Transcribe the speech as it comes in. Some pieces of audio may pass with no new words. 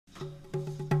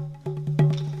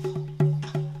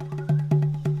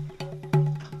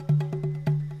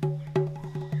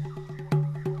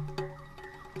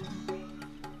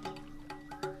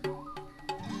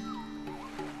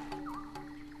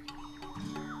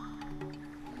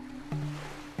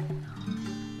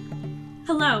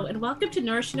Hello, and welcome to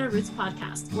Nourishing Our Roots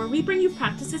podcast, where we bring you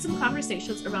practices and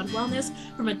conversations around wellness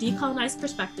from a decolonized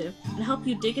perspective and help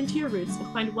you dig into your roots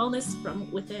and find wellness from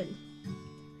within.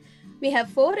 We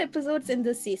have 4 episodes in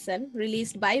this season,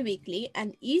 released bi-weekly,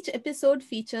 and each episode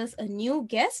features a new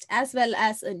guest as well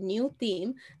as a new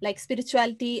theme like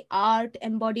spirituality, art,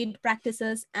 embodied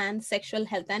practices, and sexual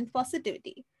health and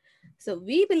positivity. So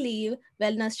we believe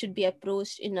wellness should be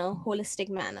approached in a holistic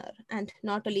manner and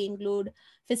not only include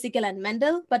physical and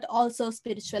mental, but also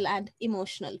spiritual and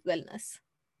emotional wellness.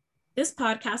 This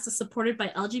podcast is supported by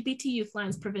LGBT Youth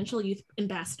Line's Provincial Youth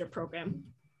Ambassador Program.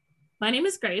 My name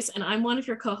is Grace, and I'm one of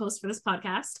your co-hosts for this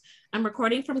podcast. I'm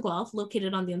recording from Guelph,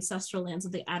 located on the ancestral lands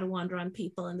of the Attawandaron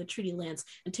people and the treaty lands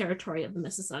and territory of the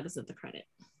Mississaugas of the Credit.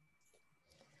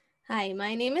 Hi,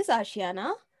 my name is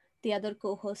Ashiana, the other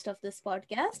co-host of this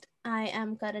podcast. I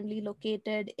am currently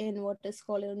located in what is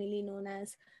colonially known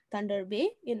as Thunder Bay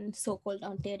in so-called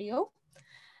Ontario.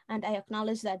 And I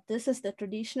acknowledge that this is the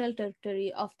traditional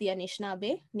territory of the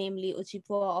Anishinaabe, namely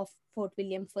Ojibwa of Fort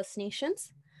William First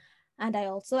Nations. And I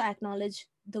also acknowledge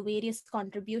the various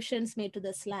contributions made to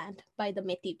this land by the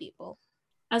Métis people.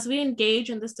 As we engage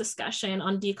in this discussion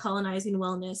on decolonizing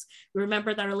wellness, we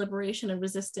remember that our liberation and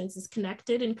resistance is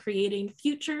connected in creating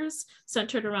futures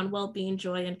centered around well-being,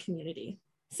 joy, and community.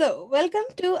 So, welcome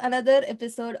to another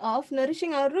episode of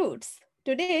Nourishing Our Roots.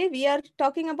 Today, we are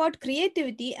talking about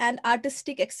creativity and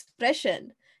artistic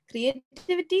expression.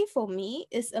 Creativity, for me,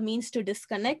 is a means to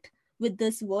disconnect with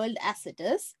this world as it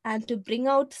is and to bring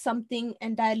out something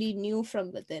entirely new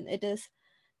from within. It is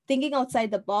thinking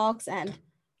outside the box and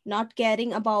not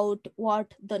caring about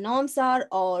what the norms are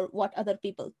or what other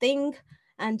people think,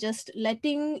 and just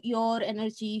letting your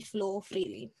energy flow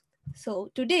freely.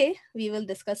 So today we will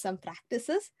discuss some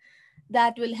practices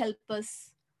that will help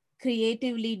us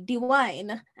creatively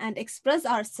divine and express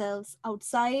ourselves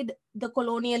outside the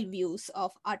colonial views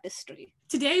of artistry.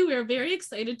 Today, we are very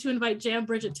excited to invite Jam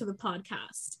Bridgett to the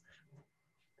podcast.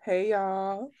 Hey,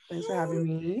 y'all. Thanks for having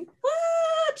me.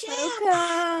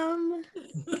 Welcome.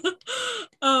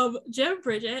 Jam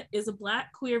Bridgett is a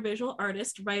Black queer visual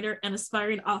artist, writer, and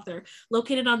aspiring author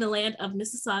located on the land of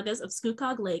Mississaugas of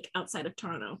Schuylkill Lake outside of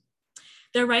Toronto.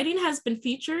 Their writing has been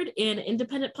featured in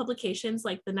independent publications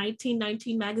like the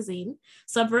 1919 magazine,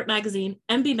 Subvert magazine,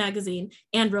 MB magazine,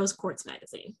 and Rose Quartz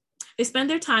magazine. They spend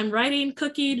their time writing,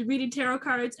 cooking, reading tarot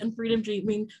cards, and freedom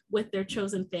dreaming with their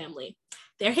chosen family.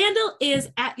 Their handle is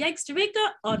at Yikes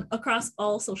Jamaica across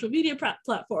all social media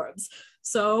platforms.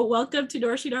 So welcome to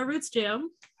Nourishing Our Roots, Jam.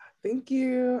 Thank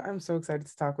you. I'm so excited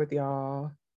to talk with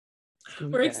y'all.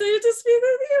 We're excited to speak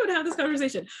with you and have this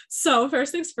conversation. So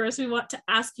first things first, we want to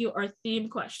ask you our theme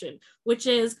question, which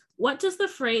is, what does the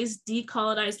phrase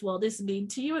decolonized wellness mean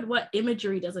to you and what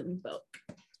imagery does it invoke?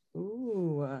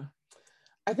 Ooh,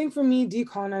 I think for me,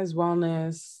 decolonized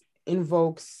wellness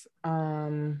invokes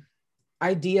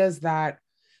ideas that,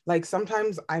 like,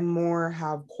 sometimes I more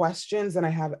have questions than I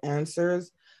have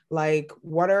answers. Like,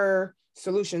 what are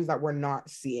solutions that we're not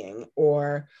seeing?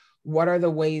 Or what are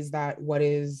the ways that what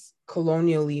is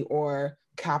colonially or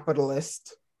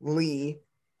capitalistly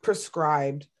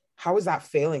prescribed, how is that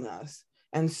failing us?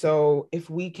 And so if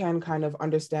we can kind of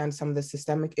understand some of the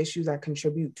systemic issues that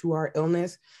contribute to our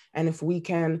illness, and if we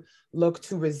can look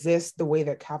to resist the way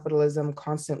that capitalism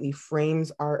constantly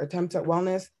frames our attempts at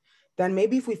wellness, then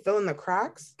maybe if we fill in the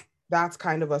cracks, that's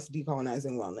kind of us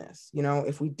decolonizing wellness. You know,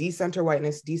 if we decenter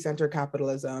whiteness, decenter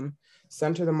capitalism,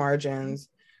 center the margins,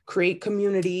 create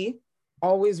community,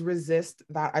 always resist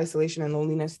that isolation and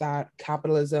loneliness that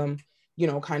capitalism, you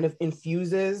know, kind of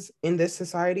infuses in this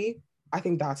society, I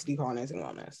think that's decolonizing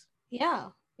wellness. Yeah,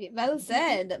 well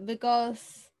said,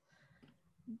 because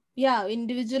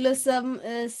individualism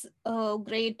is a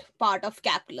great part of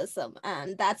capitalism,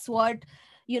 and that's what,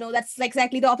 that's like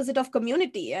exactly the opposite of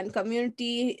community, and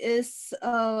community is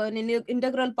an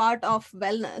integral part of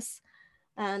wellness.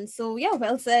 And so,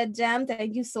 well said, Jam.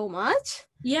 Thank you so much.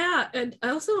 Yeah, and I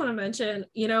also want to mention,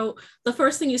 the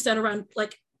first thing you said around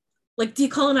like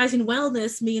decolonizing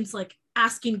wellness means like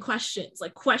asking questions,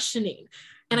 like questioning.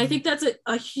 And I think that's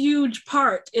a huge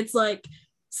part. It's like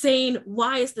saying,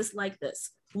 why is this like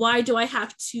this? Why do I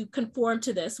have to conform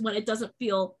to this when it doesn't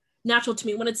feel natural to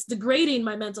me, when it's degrading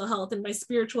my mental health and my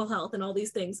spiritual health and all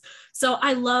these things? So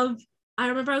I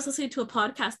remember I was listening to a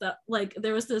podcast that like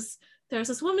there was this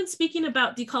woman speaking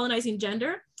about decolonizing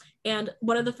gender. And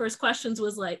one of the first questions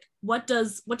was like, what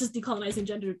does decolonizing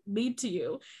gender mean to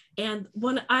you? And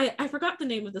I forgot the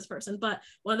name of this person, but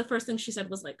one of the first things she said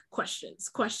was like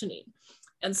questioning.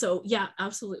 And so, yeah,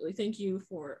 absolutely. Thank you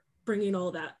for bringing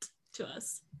all that to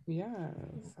us.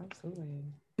 Yes, absolutely.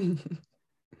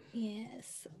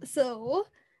 Yes. So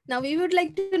now we would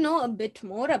like to know a bit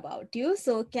more about you.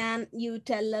 So can you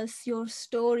tell us your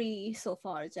story so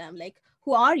far, Jam? Like,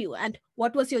 who are you and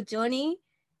what was your journey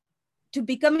to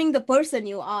becoming the person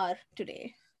you are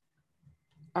today?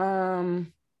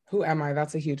 Um, who am I?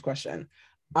 That's a huge question.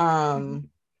 Um,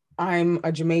 I'm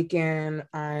a Jamaican,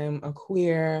 I'm a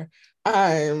queer,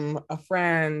 I'm a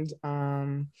friend,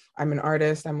 I'm an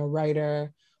artist, I'm a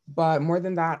writer, but more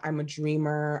than that, I'm a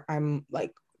dreamer. I'm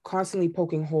like constantly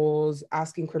poking holes,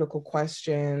 asking critical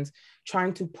questions,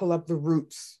 trying to pull up the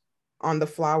roots on the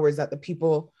flowers that the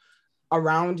people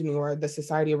around me or the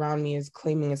society around me is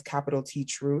claiming as capital T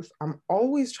truth. I'm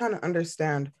always trying to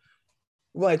understand,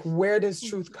 like, where does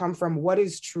truth come from? What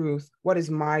is truth? What is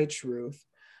my truth?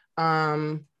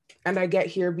 um and I get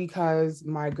here because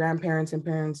my grandparents and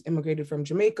parents immigrated from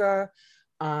Jamaica.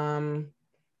 um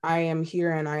I am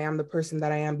here and I am the person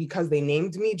that I am because they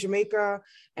named me Jamaica.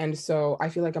 And so I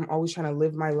feel like I'm always trying to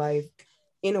live my life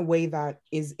in a way that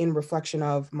is in reflection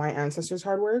of my ancestors'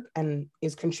 hard work and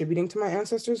is contributing to my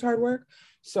ancestors' hard work.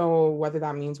 So whether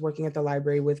that means working at the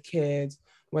library with kids,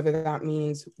 whether that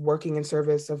means working in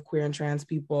service of queer and trans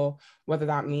people, whether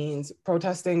that means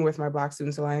protesting with my Black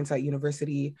Students Alliance at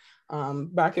university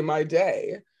back in my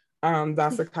day.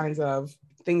 That's the kinds of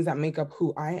things that make up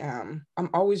who I am. I'm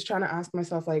always trying to ask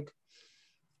myself, like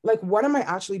what am I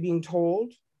actually being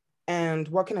told? And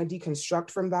what can I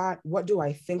deconstruct from that? What do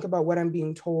I think about what I'm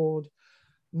being told?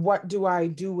 What do I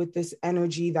do with this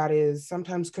energy that is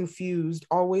sometimes confused,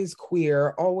 always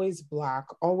queer, always Black,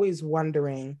 always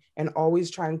wondering, and always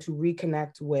trying to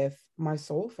reconnect with my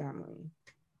soul family?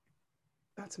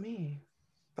 That's me.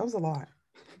 That was a lot.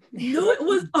 No, it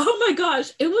was, oh my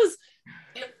gosh,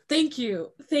 thank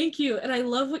you. Thank you. And I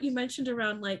love what you mentioned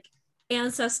around like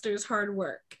ancestors' hard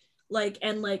work, like,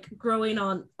 and like growing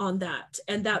on that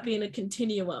and that being a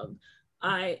continuum.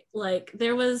 I like,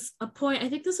 there was a point, I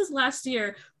think this was last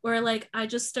year, where like I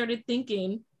just started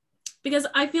thinking, because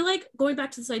I feel like going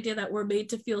back to this idea that we're made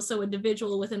to feel so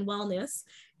individual within wellness,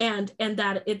 and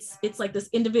that it's like this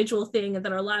individual thing and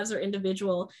that our lives are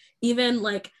individual. Even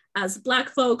like as Black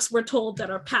folks, we're told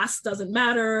that our past doesn't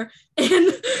matter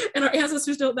and our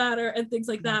ancestors don't matter and things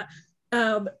like that.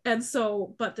 And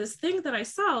so, but this thing that I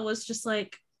saw was just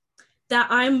like that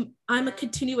I'm a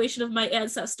continuation of my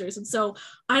ancestors, and so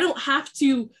I don't have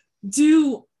to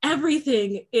do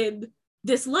everything in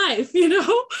this life, you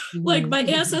know. Like my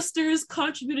ancestors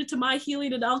contributed to my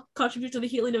healing and I'll contribute to the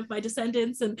healing of my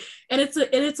descendants, and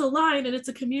it's a line and it's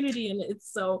a community, and it's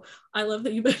so, I love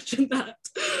that you mentioned that.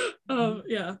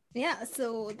 Yeah,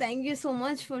 so thank you so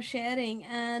much for sharing.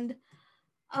 And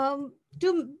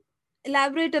to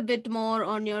elaborate a bit more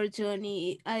on your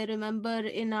journey, I remember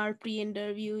in our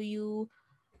pre-interview you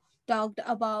talked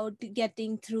about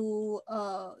getting through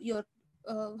your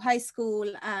high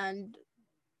school and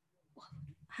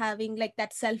having like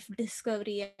that self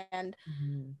discovery and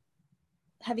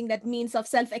having that means of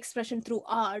self expression through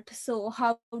art. So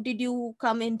how did you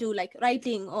come into like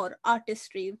writing or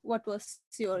artistry? What was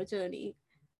your journey?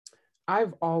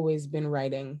 I've always been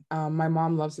writing. My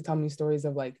mom loves to tell me stories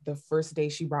of like the first day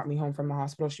she brought me home from the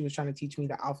hospital. She was trying to teach me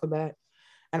the alphabet,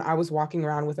 and I was walking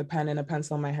around with a pen and a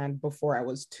pencil in my hand before I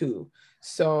was 2.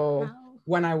 So Wow.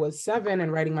 when I was 7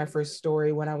 and writing my first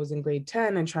story, when I was in grade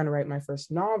 10 and trying to write my first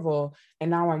novel,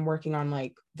 and now I'm working on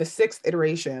like the 6th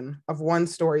iteration of one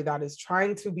story that is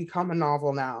trying to become a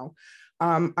novel now.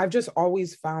 I've just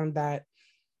always found that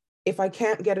if I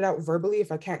can't get it out verbally,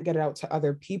 if I can't get it out to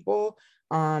other people,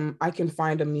 I can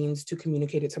find a means to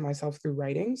communicate it to myself through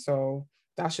writing. So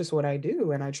that's just what I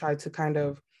do. And I try to kind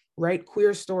of write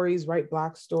queer stories, write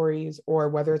Black stories, or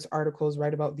whether it's articles,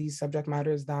 write about these subject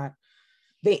matters that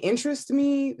they interest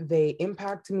me, they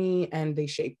impact me, and they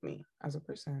shape me as a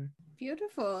person.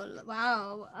 Beautiful.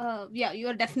 Wow. Yeah, you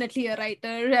are definitely a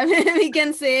writer. I mean, we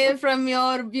can say from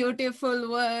your beautiful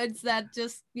words that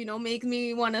just, make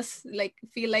me want to like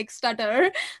feel like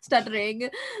stuttering.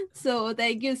 So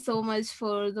thank you so much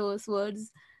for those words.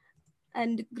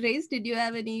 And Grace, did you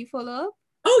have any follow-up?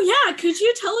 Oh yeah, could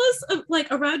you tell us like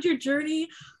around your journey?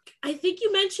 I think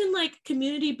you mentioned like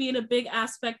community being a big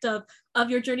aspect of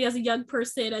your journey as a young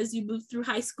person as you moved through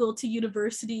high school to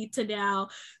university to now.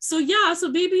 So yeah, so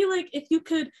maybe like if you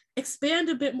could expand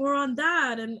a bit more on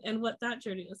that and what that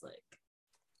journey was like.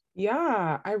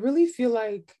 Yeah, I really feel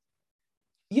like,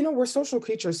 we're social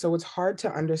creatures, so it's hard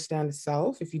to understand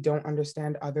self if you don't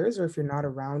understand others or if you're not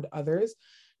around others.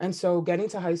 And so getting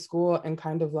to high school and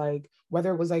kind of like,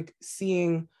 whether it was like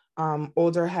seeing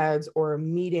older heads or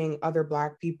meeting other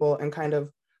Black people and kind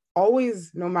of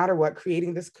always, no matter what,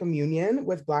 creating this communion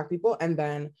with Black people, and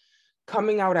then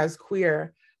coming out as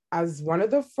queer as one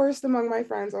of the first among my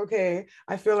friends. Okay,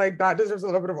 I feel like that deserves a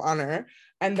little bit of honor.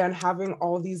 And then having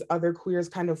all these other queers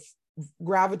kind of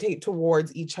gravitate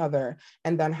towards each other,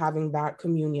 and then having that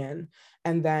communion,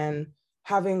 and then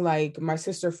having like my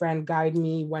sister friend guide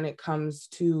me when it comes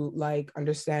to like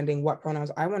understanding what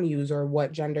pronouns I want to use, or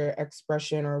what gender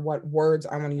expression or what words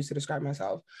I want to use to describe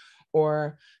myself,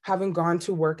 or having gone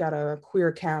to work at a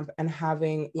queer camp and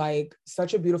having like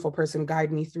such a beautiful person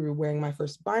guide me through wearing my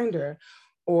first binder,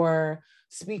 or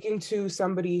speaking to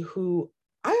somebody who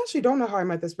I actually don't know how I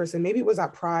met this person. Maybe it was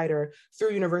at Pride or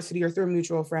through university or through a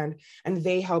mutual friend, and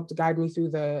they helped guide me through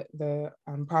the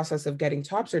process of getting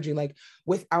top surgery. Like,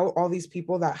 without all these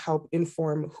people that help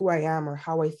inform who I am or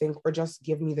how I think, or just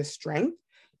give me the strength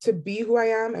to be who I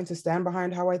am and to stand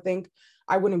behind how I think,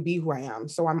 I wouldn't be who I am.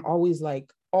 So I'm always going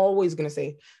to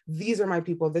say, these are my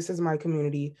people, this is my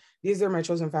community, these are my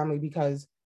chosen family, because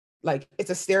like, it's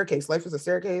a staircase. Life is a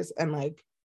staircase, and like,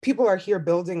 people are here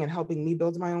building and helping me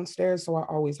build my own stairs. So I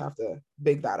always have to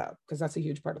big that up, because that's a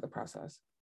huge part of the process.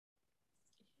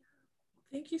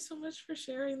 Thank you so much for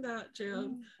sharing that,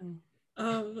 Jam.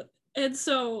 Mm-hmm. And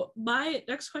so my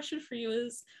next question for you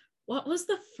is, what was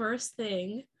the first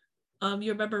thing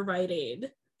you remember writing?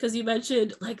 Because you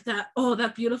mentioned like that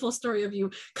beautiful story of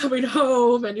you coming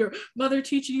home and your mother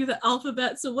teaching you the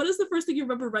alphabet. So what is the first thing you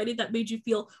remember writing that made you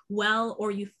feel well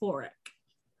or euphoric?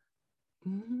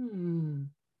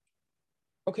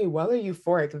 Okay, well or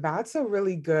euphoric, that's a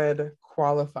really good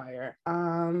qualifier.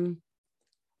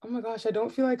 Oh my gosh, I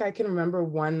don't feel like I can remember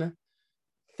one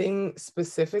thing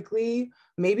specifically.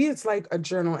 Maybe it's like a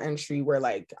journal entry where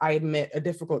like I admit a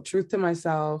difficult truth to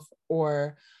myself,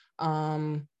 or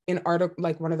an article,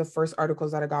 like one of the first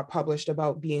articles that I got published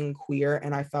about being queer,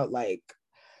 and I felt like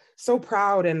so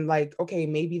proud, and like, okay,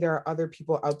 maybe there are other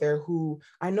people out there who,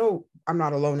 I know I'm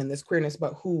not alone in this queerness,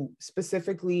 but who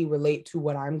specifically relate to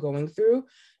what I'm going through.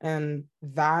 And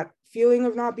that feeling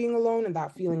of not being alone, and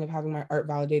that feeling of having my art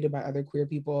validated by other queer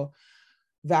people,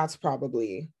 that's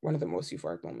probably one of the most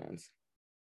euphoric moments.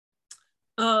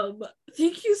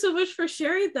 Thank you so much for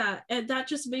sharing that. And that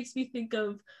just makes me think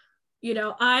of,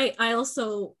 I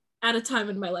also, at a time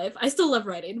in my life, I still love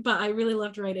writing, but I really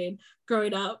loved writing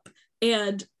growing up.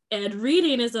 And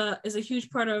reading is a huge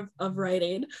part of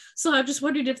writing. So I'm just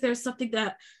wondering if there's something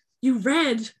that you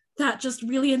read that just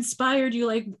really inspired you,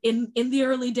 like in the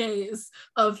early days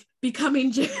of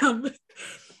becoming Jam.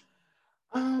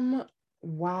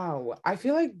 Wow. I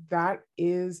feel like that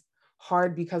is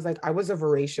hard, because like I was a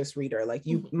voracious reader. Like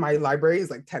my library is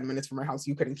like 10 minutes from my house.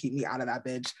 You couldn't keep me out of that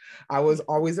bitch. I was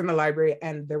always in the library,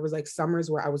 and there was like summers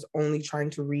where I was only trying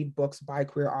to read books by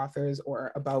queer authors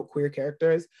or about queer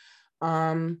characters.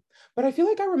 But I feel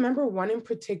like I remember one in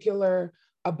particular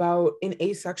about an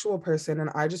asexual person,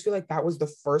 and I just feel like that was the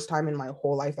first time in my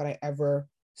whole life that I ever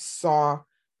saw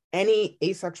any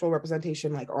asexual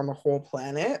representation like on the whole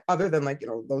planet, other than like,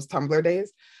 those Tumblr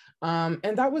days.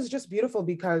 And that was just beautiful,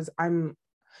 because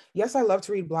yes, I love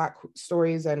to read Black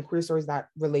stories and queer stories that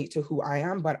relate to who I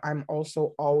am, but I'm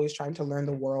also always trying to learn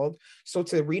the world. So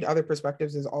to read other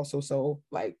perspectives is also so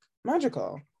like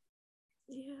magical.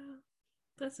 Yeah,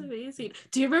 that's amazing.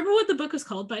 Do you remember what the book was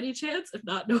called by any chance? If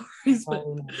not, no worries.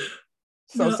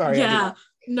 But sorry. Yeah,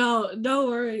 no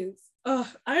worries.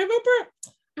 Oh, I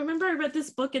remember I read this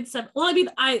book in seventh. Well, I mean,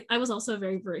 I was also a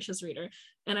very voracious reader,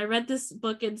 and I read this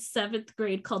book in 7th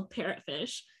grade called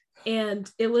Parrotfish, and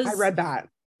it was. I read that.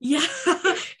 Yeah,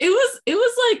 it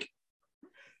was like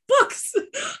books.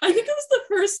 I think it was the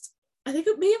first. I think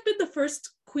it may have been the first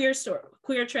queer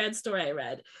trans story I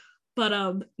read, but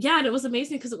yeah, and it was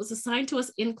amazing because it was assigned to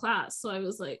us in class. So I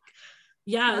was like,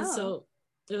 yeah, wow. So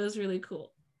it was really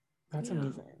cool. That's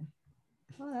amazing.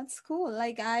 Oh, that's cool.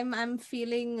 Like I'm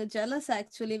feeling jealous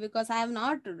actually, because I have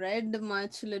not read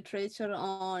much literature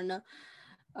on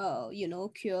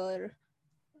queer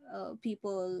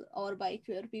people, or by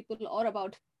queer people, or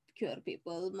about queer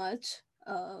people much.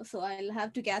 So I'll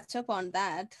have to catch up on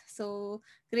that. So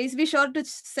Grace, be sure to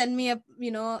send me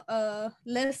a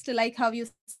list, like how you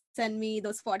send me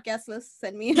those podcast lists.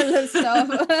 Send me a list of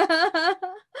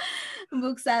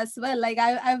books as well. Like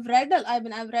I've read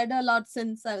a lot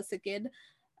since I was a kid.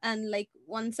 And like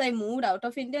once I moved out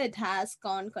of India, it has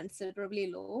gone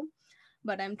considerably low,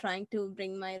 but I'm trying to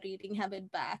bring my reading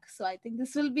habit back. So I think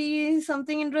this will be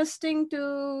something interesting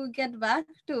to get back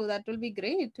to. That will be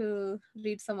great to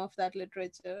read some of that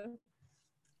literature.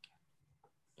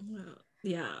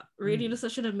 Yeah, reading is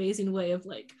such an amazing way of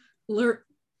like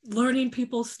learning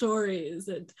people's stories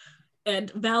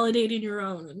and validating your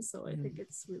own. And so I think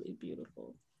it's really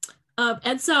beautiful.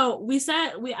 And so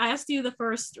I asked you the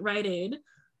first write-in.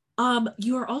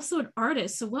 You are also an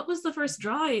artist. So what was the first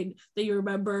drawing that you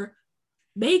remember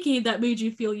making that made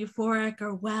you feel euphoric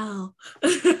or well?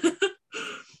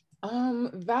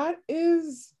 That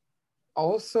is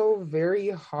also very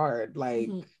hard. Like,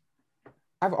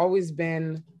 I've always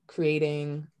been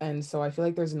creating, and so I feel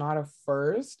like there's not a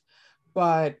first.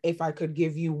 But if I could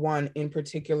give you one in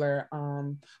particular,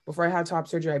 before I had top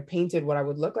surgery, I painted what I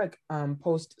would look like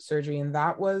post surgery, and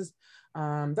that was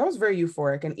very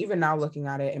euphoric. And even now, looking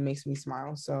at it, it makes me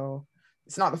smile. So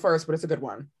it's not the first, but it's a good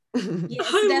one. Yes,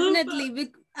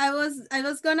 definitely. I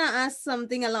was gonna ask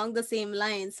something along the same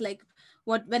lines, like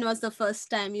when was the first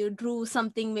time you drew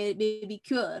something maybe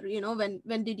cure? You know,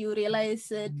 when did you realize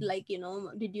it? Like, you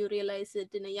know, did you realize it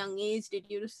in a young age? Did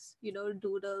you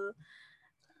doodle?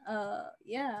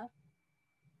 Yeah.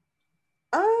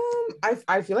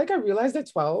 I feel like I realized at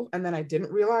 12, and then I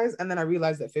didn't realize, and then I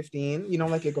realized at 15, you know,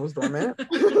 like it goes dormant.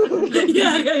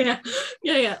 Yeah.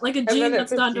 Like a gene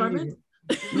that's gone dormant.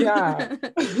 Yeah.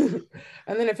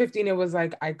 And then at 15, it was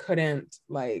like I couldn't,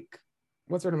 like,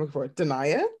 what's what I'm looking for?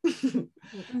 Deny it.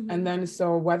 And then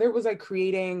so whether it was like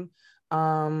creating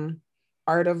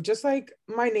art of just like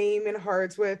my name in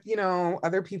hearts with, you know,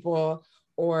 other people,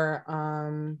 or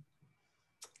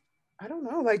I don't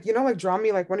know, like, you know, like draw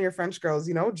me like one of your French girls,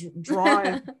 you know,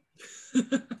 drawing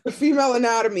the female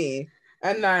anatomy,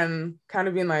 and then kind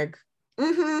of being like,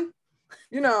 you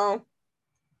know,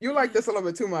 you like this a little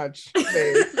bit too much,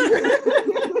 babe.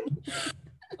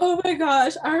 Oh my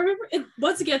gosh. I remember it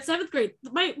once again, 7th grade.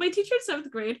 My teacher in 7th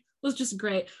grade was just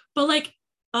great. But like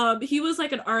he was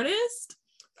like an artist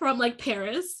from like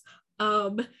Paris.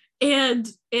 And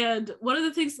one of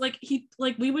the things, like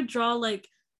we would draw like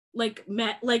we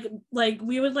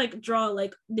would like draw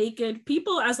like naked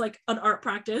people as like an art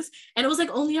practice, and it was like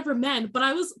only ever men, but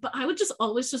I would just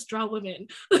always just draw women.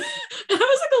 And I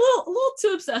was like a little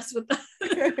too obsessed with that.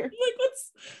 Like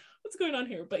what's going on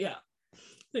here? But yeah,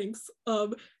 thanks.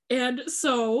 And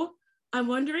so I'm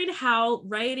wondering how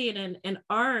writing and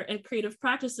art and creative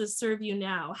practices serve you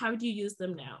now. How do you use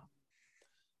them now?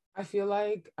 I feel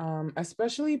like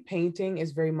especially painting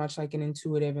is very much like an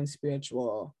intuitive and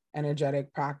spiritual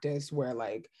energetic practice where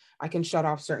like I can shut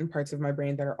off certain parts of my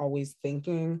brain that are always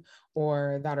thinking,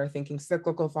 or that are thinking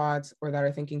cyclical thoughts, or that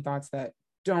are thinking thoughts that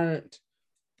don't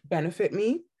benefit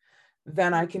me.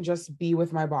 Then I can just be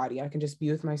with my body. I can just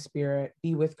be with my spirit,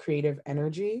 be with creative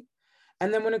energy.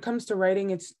 And then when it comes to writing,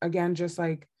 it's again just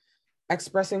like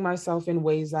expressing myself in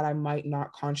ways that I might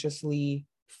not consciously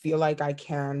feel like I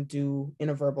can do in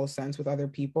a verbal sense with other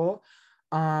people.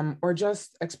 Or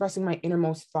just expressing my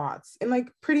innermost thoughts in like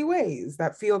pretty ways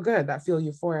that feel good, that feel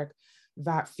euphoric,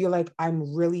 that feel like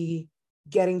I'm really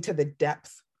getting to the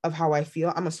depth of how I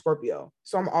feel. I'm a Scorpio,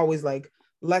 so I'm always like,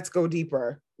 let's go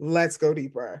deeper, let's go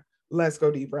deeper, let's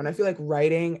go deeper. And I feel like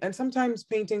writing and sometimes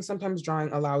painting, sometimes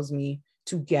drawing allows me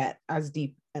to get as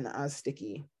deep and as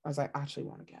sticky as I actually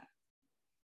want to get.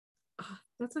 Oh,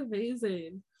 that's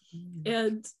amazing.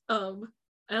 And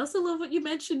I also love what you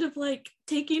mentioned of like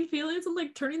taking feelings and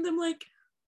like turning them like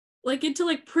into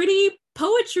like pretty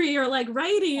poetry or like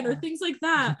writing or things like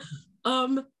that.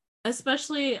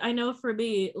 Especially I know for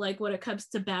me, like when it comes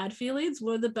to bad feelings,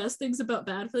 one of the best things about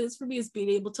bad feelings for me is being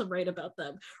able to write about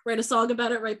them, write a song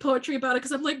about it, write poetry about it,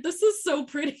 because I'm like, this is so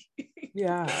pretty.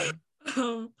 Yeah.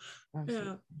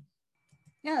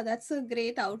 Yeah, that's a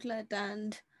great outlet,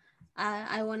 and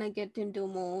I want to get into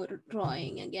more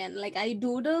drawing again. Like I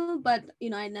doodle, but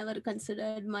I never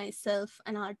considered myself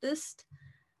an artist,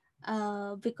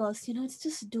 because it's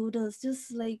just doodles,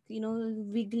 just like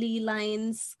wiggly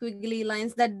lines, squiggly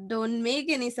lines that don't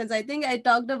make any sense. I think I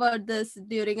talked about this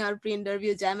during our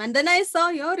pre-interview jam, and then I saw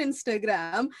your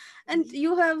Instagram, and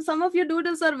you have some of your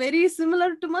doodles are very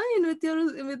similar to mine with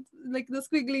like the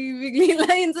squiggly wiggly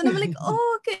lines, and I'm like,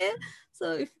 oh, okay.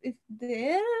 So if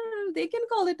they can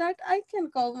call it art, I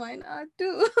can call mine art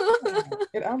too. Yeah,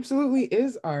 it absolutely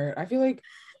is art. I feel like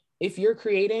if you're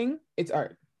creating, it's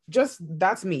art. Just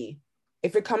that's me.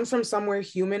 If it comes from somewhere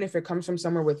human, if it comes from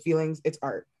somewhere with feelings, it's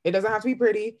art. It doesn't have to be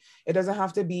pretty. It doesn't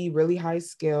have to be really high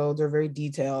skilled or very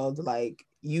detailed. Like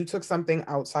you took something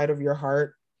outside of your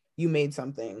heart, you made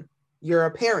something. You're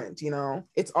a parent,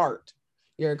 it's art.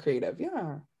 You're a creative.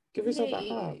 Yeah. Give yourself that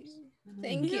props.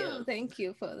 Thank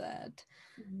you for that.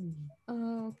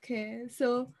 Okay,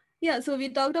 so so we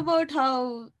talked about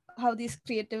how these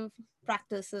creative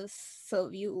practices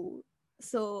serve you.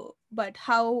 So, but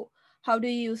how do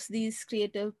you use these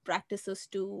creative practices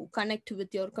to connect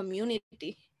with your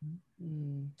community?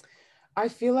 I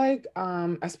feel like,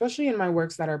 especially in my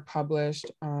works that are published,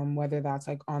 whether that's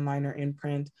like online or in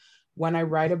print, when I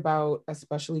write about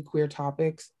especially queer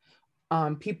topics,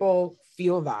 people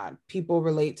feel that, people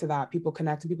relate to that, people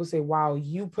connect, and people say, wow,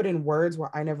 you put in words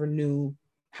where I never knew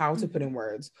how to put in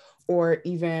words. Or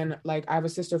even like, I have a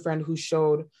sister friend who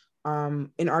showed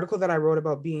an article that I wrote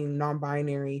about being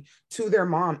non-binary to their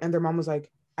mom, and their mom was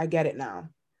like, I get it now.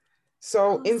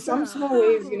 So in some small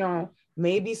ways, you know,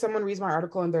 maybe someone reads my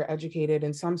article and they're educated.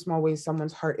 In some small ways,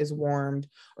 someone's heart is warmed,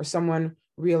 or someone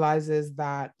realizes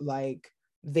that like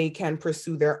they can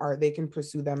pursue their art, they can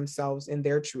pursue themselves in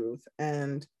their truth.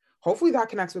 And hopefully that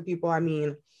connects with people. I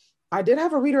mean, I did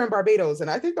have a reader in Barbados, and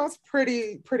I think that's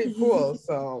pretty cool.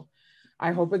 So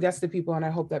I hope it gets to people, and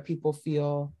I hope that people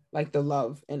feel like the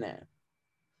love in it.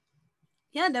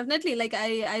 Yeah, definitely. Like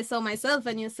I saw myself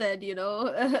when you said, you know,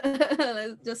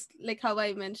 just like how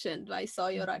I mentioned, I saw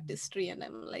your artistry, and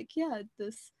I'm like, yeah,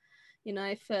 this, you know,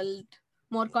 I felt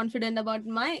more confident about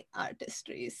my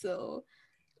artistry. So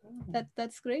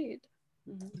that's great.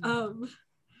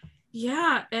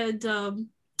 Yeah, and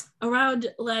around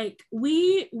like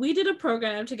we did a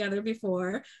program together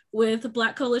before with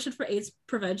Black Coalition for AIDS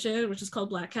Prevention, which is called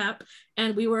Black Cap,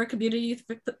 and we were community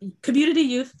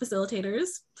youth facilitators.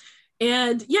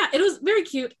 And yeah, it was very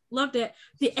cute. Loved it.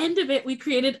 The end of it, we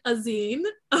created a zine.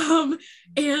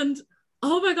 And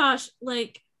oh my gosh,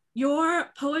 like your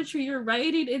poetry, your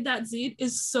writing in that zine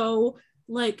is so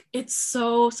like it's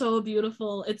so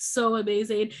beautiful. It's so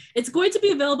amazing. It's going to be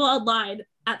available online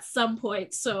at some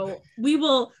point, so we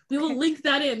will link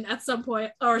that in at some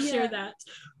point, or share that.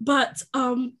 But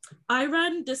I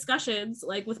run discussions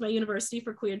like with my university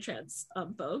for queer and trans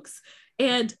folks,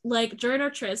 and like during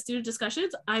our trans student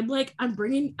discussions, I'm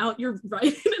bringing out your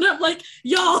writing, and I'm like,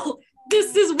 y'all,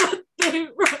 this is what they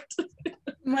wrote.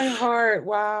 My heart,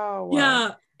 wow.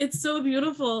 Yeah, it's so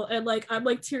beautiful, and like I'm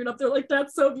like tearing up. They're like,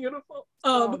 that's so beautiful.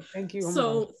 Thank you.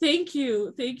 So thank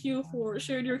you for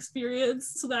sharing your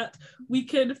experience, so that we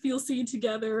can feel seen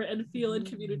together and feel in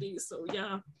community. So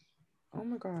yeah. Oh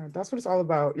my God, that's what it's all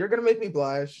about. You're gonna make me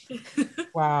blush.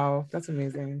 Wow, that's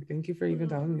amazing. Thank you for even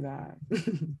telling me that.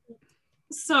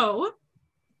 So,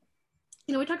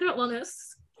 you know, we talked about wellness,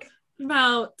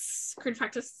 about creative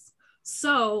practice.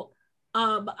 So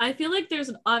I feel like there's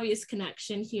an obvious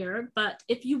connection here, but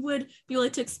if you would be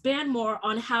willing to expand more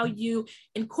on how you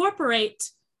incorporate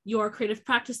your creative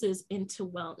practices into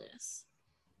wellness.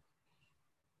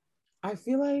 I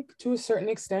feel like to a certain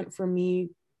extent, for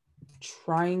me,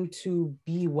 trying to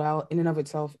be well in and of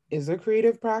itself is a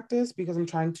creative practice, because I'm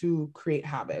trying to create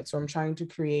habits, or I'm trying to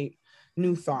create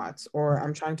new thoughts, or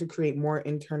I'm trying to create more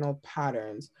internal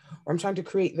patterns, or I'm trying to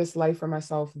create this life for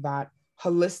myself that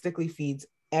holistically feeds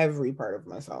every part of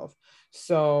myself.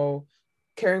 So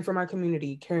caring for my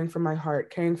community, caring for my heart,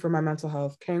 caring for my mental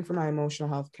health, caring for my emotional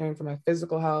health, caring for my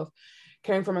physical health,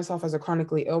 caring for myself as a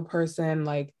chronically ill person.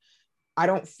 Like, I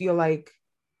don't feel like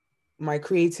my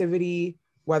creativity,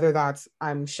 whether that's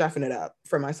I'm chefing it up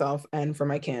for myself and for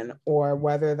my kin, or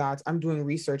whether that's I'm doing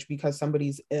research because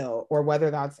somebody's ill, or whether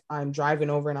that's I'm driving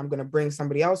over and I'm going to bring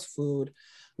somebody else food,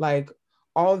 like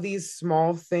all these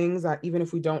small things that even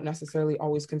if we don't necessarily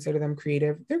always consider them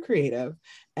creative, they're creative,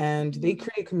 and they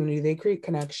create community, they create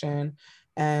connection,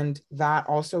 and that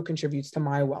also contributes to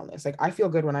my wellness. Like, I feel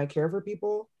good when I care for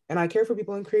people, and I care for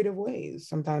people in creative ways.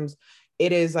 Sometimes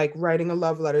it is like writing a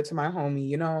love letter to my homie,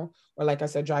 you know, or like I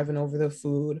said, driving over the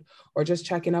food, or just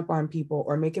checking up on people,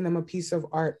 or making them a piece of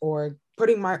art, or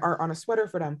putting my art on a sweater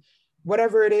for them.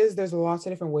 Whatever it is, there's lots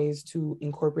of different ways to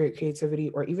incorporate creativity,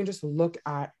 or even just look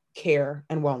at care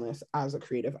and wellness as a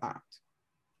creative act.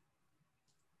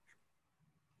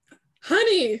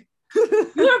 Honey,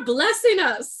 you are blessing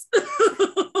us.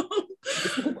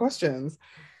 Good questions.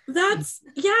 That's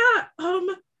yeah.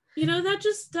 You know, that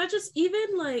just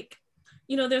even like,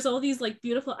 you know, there's all these like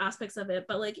beautiful aspects of it,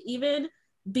 but like even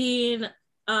being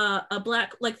a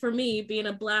Black, like for me, being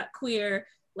a Black queer,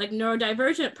 like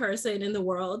neurodivergent person in the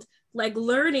world, like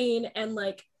learning and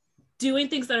like doing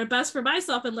things that are best for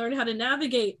myself, and learn how to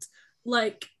navigate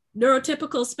like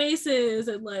neurotypical spaces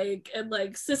and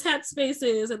like cis het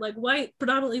spaces, and like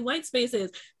predominantly white spaces.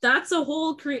 That's a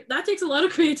whole that takes a lot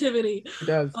of creativity. It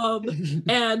does.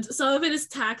 And some of it is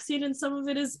taxing, and some of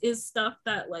it is stuff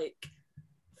that like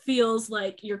feels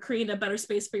like you're creating a better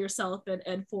space for yourself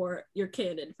and for your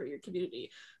kid and for your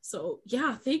community. So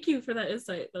yeah, thank you for that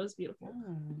insight. That was beautiful.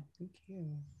 Thank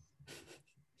you.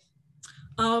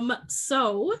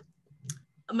 So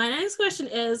my next question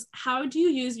is, how do you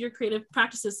use your creative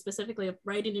practices, specifically of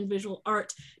writing and visual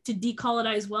art, to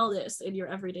decolonize wellness in your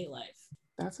everyday life?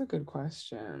 That's a good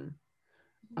question.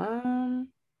 I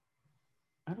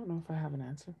don't know if I have an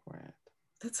answer for it.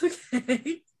 That's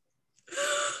okay.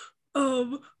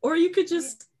 Or you could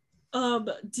just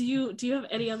Do you have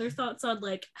any other thoughts on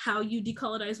like how you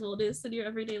decolonize wellness in your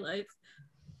everyday life?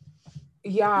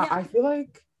 Yeah, I feel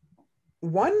like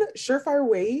one surefire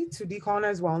way to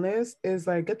decolonize wellness is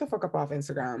like get the fuck up off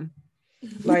Instagram.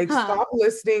 Like stop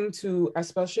listening to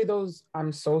especially those,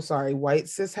 I'm so sorry, white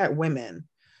cishet women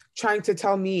trying to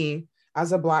tell me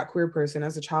as a Black queer person,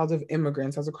 as a child of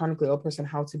immigrants, as a chronically ill person,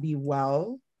 how to be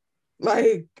well.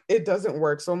 Like it doesn't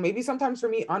work. So maybe sometimes for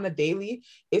me on a daily,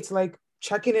 it's like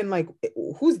checking in like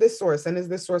who's this source and is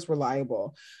this source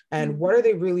reliable? And what are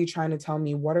they really trying to tell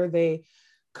me? What are they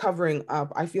covering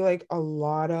up? I feel like a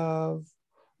lot of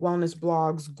wellness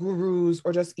blogs, gurus,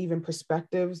 or just even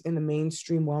perspectives in the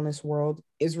mainstream wellness world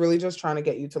is really just trying to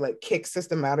get you to like kick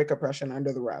systematic oppression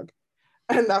under the rug.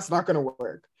 And that's not going to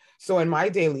work. So in my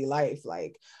daily life,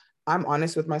 like I'm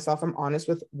honest with myself, I'm honest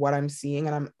with what I'm seeing,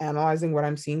 and I'm analyzing what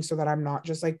I'm seeing so that I'm not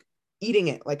just like eating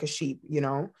it like a sheep, you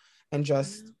know, and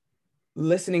just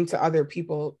listening to other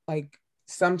people. Like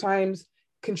sometimes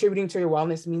contributing to your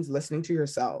wellness means listening to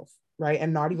yourself, right?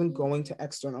 And not even going to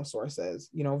external sources,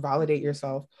 you know, validate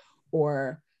yourself,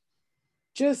 or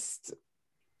just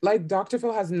like Dr.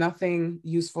 Phil has nothing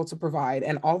useful to provide.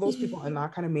 And all those people in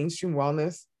that kind of mainstream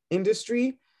wellness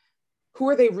industry, who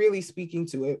are they really speaking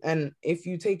to? And if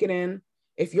you take it in,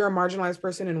 if you're a marginalized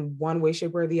person in one way,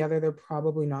 shape, or the other, they're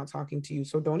probably not talking to you.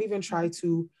 So don't even try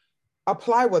to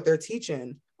apply what they're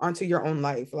teaching onto your own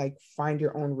life. Like find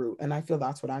your own route. And I feel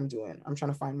that's what I'm doing. I'm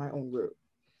trying to find my own route.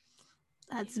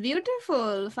 That's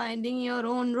beautiful. Finding your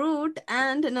own route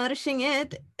and nourishing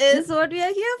it is what we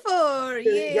are here for.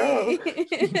 Yay.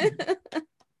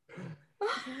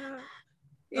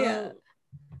 Yeah.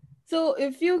 So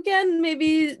if you can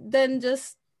maybe then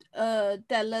just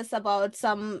tell us about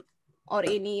some or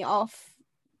any of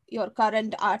your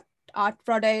current art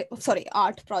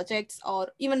projects or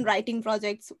even writing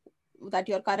projects that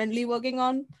you're currently working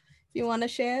on, if you want to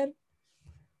share.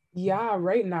 Yeah,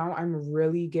 right now I'm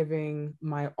really giving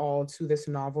my all to this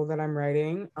novel that I'm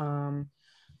writing.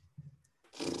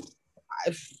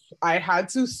 I had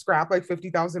to scrap like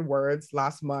 50,000 words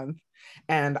last month,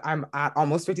 and I'm at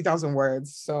almost 50,000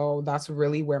 words. So that's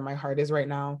really where my heart is right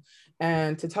now.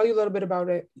 And to tell you a little bit about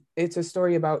it, it's a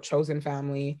story about chosen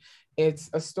family. It's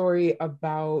a story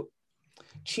about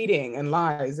cheating and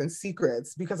lies and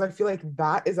secrets, because I feel like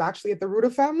that is actually at the root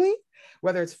of family,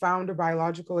 whether it's found or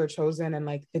biological or chosen, and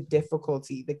like the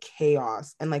difficulty, the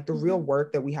chaos, and like the real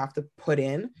work that we have to put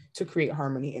in to create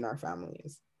harmony in our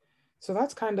families. So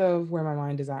that's kind of where my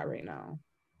mind is at right now.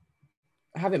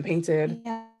 I haven't painted,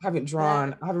 haven't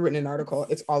drawn, I haven't written an article.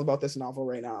 It's all about this novel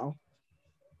right now.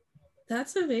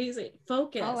 That's amazing.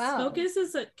 Focus. Oh, wow.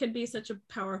 Focus can be such a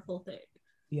powerful thing.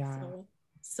 Yeah.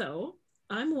 So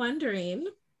I'm wondering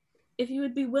if you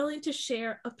would be willing to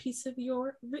share a piece of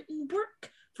your written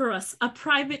work for us, a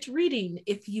private reading,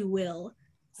 if you will.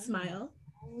 Smile.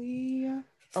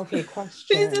 Okay,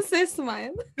 question. Please just say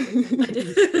smile. I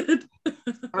did.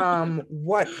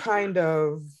 What kind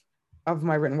of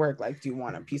my written work? Like, do you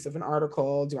want a piece of an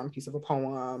article? Do you want a piece of a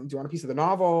poem? Do you want a piece of the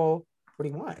novel? What do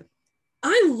you want?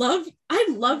 I love how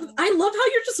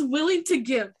you're just willing to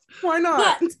give. Why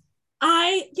not?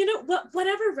 But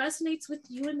whatever resonates with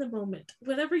you in the moment,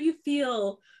 whatever you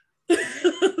feel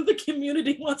the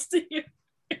community wants to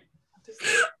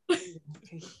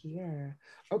hear.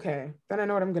 Okay, then I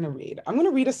know what I'm gonna read. I'm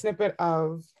gonna read a snippet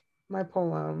of my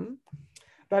poem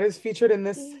that is featured in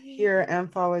this here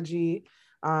anthology,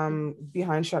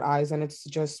 Behind Shut Eyes, and it's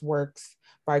just works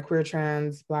by queer,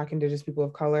 trans, Black, Indigenous people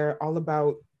of color, all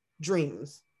about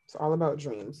dreams. It's all about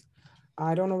dreams.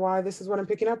 I don't know why this is what I'm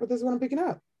picking up, but this is what I'm picking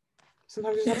up.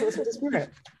 Sometimes you just have to listen to the spirit.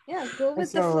 Yeah, go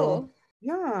with the flow.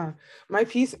 Yeah, my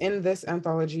piece in this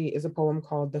anthology is a poem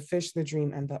called The Fish, the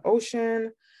Dream, and the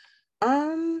Ocean.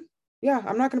 Yeah,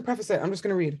 I'm not gonna preface it. I'm just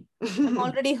gonna read. I'm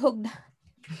already hooked.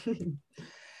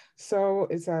 So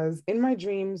it says, in my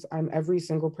dreams, I'm every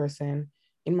single person.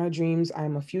 In my dreams, I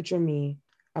am a future me,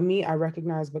 a me I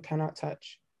recognize but cannot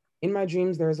touch. In my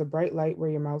dreams, there is a bright light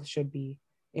where your mouth should be.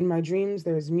 In my dreams,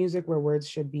 there is music where words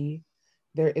should be.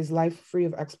 There is life free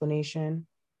of explanation.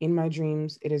 In my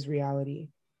dreams, it is reality.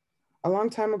 A long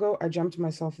time ago, I dreamt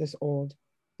myself this old.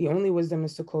 The only wisdom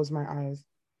is to close my eyes.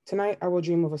 Tonight, I will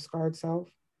dream of a scarred self.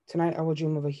 Tonight, I will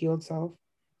dream of a healed self.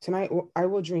 Tonight, I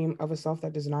will dream of a self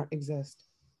that does not exist.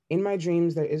 In my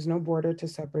dreams, there is no border to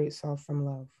separate self from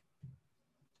love.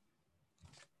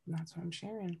 And that's what I'm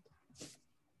sharing.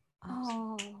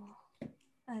 Oh,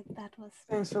 that was...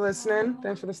 Thanks for listening.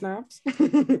 Thanks for the snaps.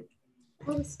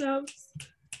 All the snaps.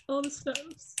 All the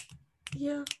snaps.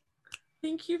 Yeah.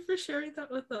 Thank you for sharing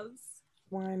that with us.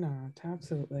 Why not?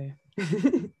 Absolutely.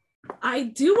 I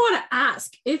do want to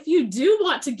ask if you do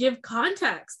want to give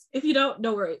context. If you don't,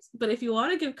 no worries. But if you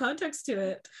want to give context to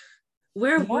it,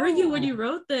 where were you when you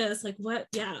wrote this? Like what?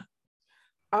 Yeah.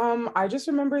 I just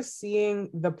remember seeing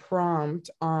the prompt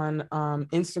on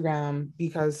Instagram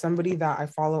because somebody that I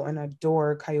follow and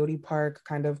adore, Coyote Park,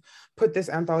 kind of put this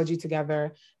anthology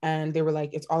together, and they were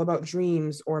like, it's all about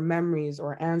dreams or memories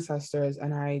or ancestors.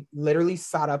 And I literally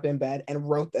sat up in bed and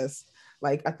wrote this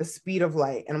like at the speed of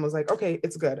light, and I was like, okay,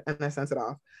 it's good, and I sent it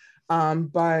off.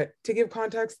 But to give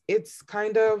context, it's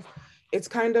kind of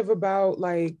about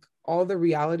like all the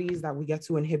realities that we get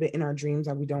to inhibit in our dreams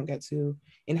that we don't get to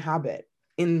inhabit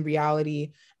in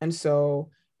reality. And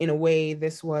so in a way,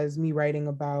 this was me writing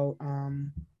about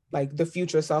like the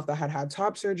future self that had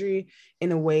top surgery.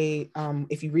 In a way,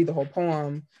 if you read the whole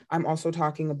poem, I'm also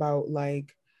talking about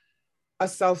like a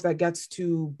self that gets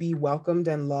to be welcomed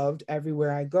and loved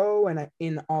everywhere I go and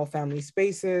in all family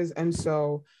spaces. And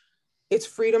so it's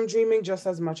freedom dreaming just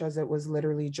as much as it was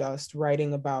literally just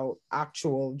writing about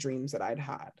actual dreams that I'd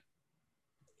had.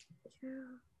 Yeah.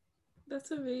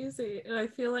 That's amazing. And I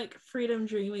feel like freedom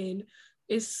dreaming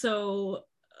is so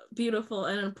beautiful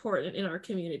and important in our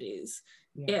communities.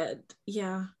 Yeah. And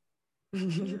yeah. Yeah.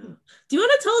 Do you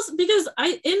want to tell us, because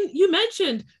you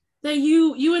mentioned that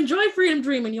you enjoy freedom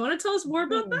dreaming. You want to tell us more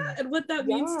about that and what that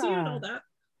means to you and all that?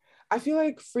 I feel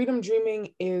like freedom dreaming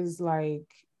is like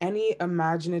any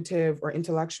imaginative or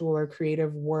intellectual or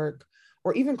creative work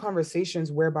or even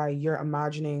conversations whereby you're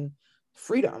imagining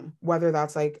freedom, whether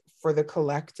that's like for the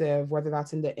collective, whether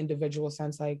that's in the individual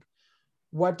sense, like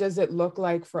what does it look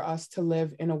like for us to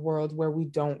live in a world where we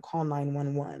don't call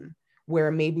 911, where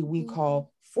maybe we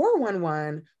call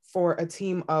 411 for a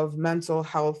team of mental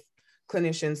health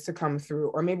clinicians to come through,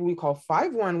 or maybe we call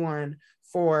 511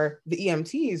 for the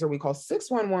EMTs, or we call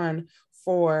 611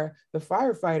 for the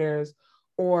firefighters.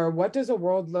 Or what does a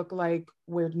world look like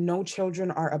where no children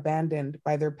are abandoned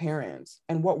by their parents?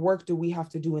 And what work do we have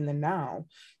to do in the now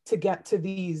to get to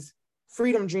these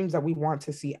freedom dreams that we want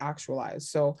to see actualized?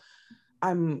 So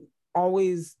I'm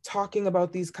always talking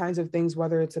about these kinds of things,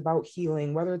 whether it's about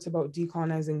healing, whether it's about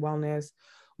decolonizing wellness,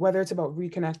 whether it's about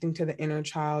reconnecting to the inner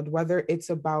child, whether it's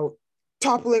about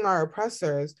toppling our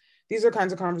oppressors. These are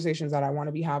kinds of conversations that I want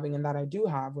to be having and that I do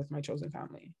have with my chosen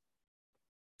family.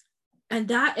 And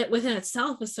that within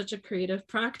itself is such a creative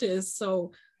practice.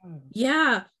 So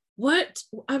yeah,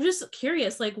 I'm just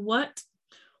curious, like what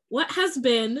have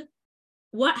been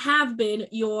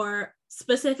your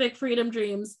specific freedom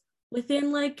dreams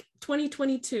within like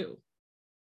 2022?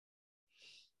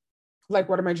 Like,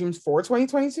 what are my dreams for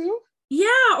 2022? Yeah,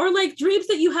 or like dreams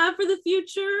that you have for the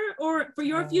future or for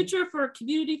your future, for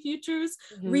community futures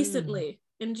recently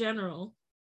in general.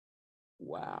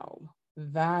 Wow,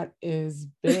 that is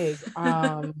big.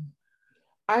 I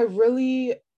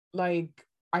really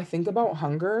I think about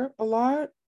hunger a lot,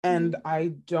 and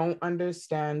I don't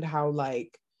understand how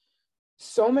like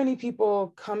so many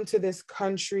people come to this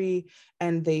country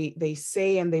and they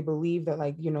say and they believe that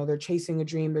like, you know, they're chasing a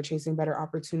dream, they're chasing better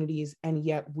opportunities, and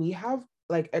yet we have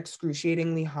like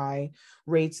excruciatingly high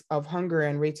rates of hunger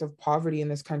and rates of poverty in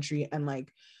this country, and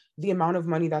like the amount of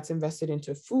money that's invested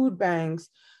into food banks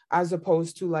as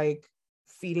opposed to like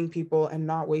feeding people and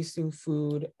not wasting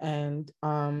food, and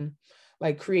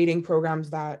like creating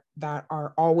programs that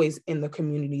are always in the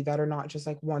community, that are not just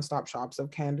like one-stop shops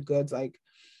of canned goods. Like,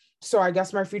 so I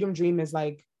guess my freedom dream is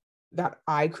like that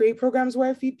I create programs where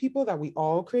I feed people, that we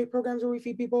all create programs where we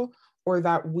feed people, or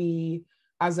that we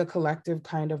as a collective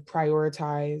kind of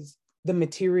prioritize the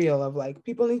material of like,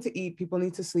 people need to eat, people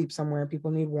need to sleep somewhere,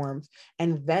 people need warmth,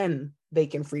 and then they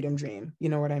can freedom dream. You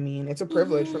know what I mean? It's a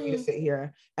privilege for me to sit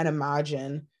here and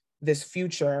imagine this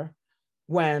future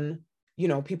when, you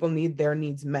know, people need their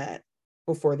needs met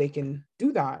before they can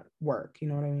do that work. You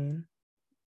know what I mean?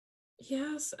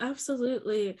 Yes,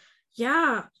 absolutely.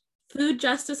 Yeah. Food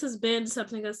justice has been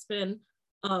something that's been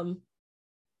on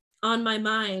my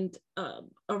mind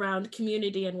around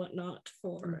community and whatnot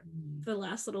for the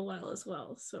last little while as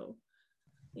well. So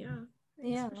yeah.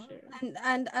 Sure.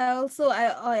 And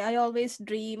I always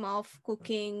dream of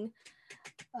cooking.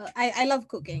 I love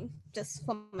cooking just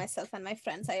for myself and my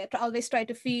friends. I always try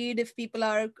to feed, if people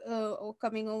are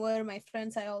coming over, my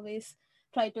friends, I always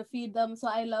try to feed them. So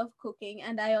I love cooking,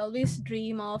 and I always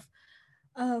dream of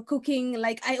cooking.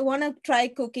 Like I want to try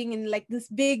cooking in like this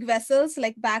big vessels,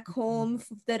 like back home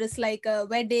if there is like a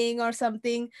wedding or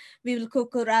something, we will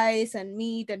cook rice and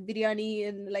meat and biryani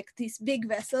in like these big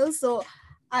vessels. So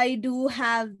I do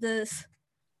have this,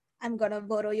 I'm gonna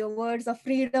borrow your words, of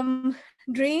freedom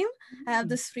dream. I have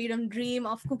this freedom dream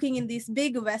of cooking in these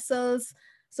big vessels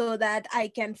so that I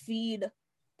can feed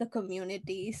the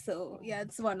community. So yeah,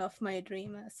 it's one of my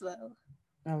dream as well.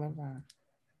 I love that.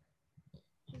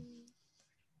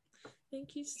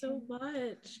 Thank you so much.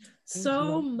 Thank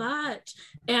So you. much.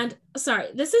 And sorry,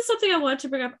 this is something I wanted to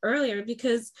bring up earlier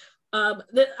because I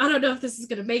don't know if this is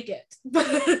gonna make it, but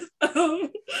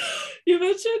you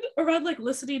mentioned around like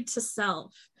listening to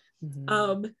self.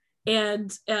 Mhm.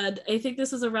 And I think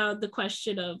this is around the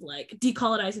question of like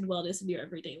decolonizing wellness in your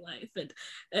everyday life.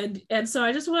 And so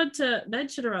I just wanted to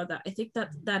mention around that. I think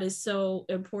that is so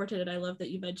important. And I love that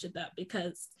you mentioned that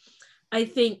because I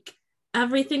think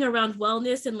everything around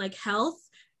wellness and like health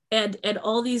and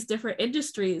all these different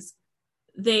industries,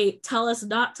 they tell us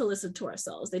not to listen to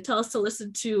ourselves. They tell us to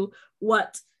listen to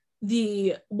what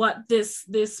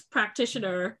this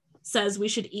practitioner says we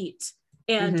should eat,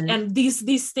 and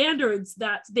these standards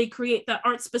that they create that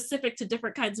aren't specific to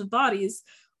different kinds of bodies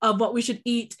of what we should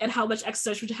eat and how much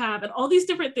exercise we should have and all these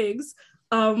different things.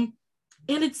 And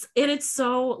it's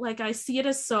so like I see it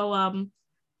as so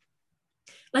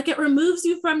like it removes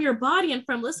you from your body and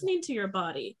from listening to your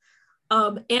body.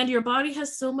 And your body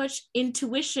has so much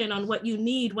intuition on what you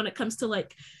need when it comes to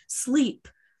like sleep.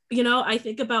 I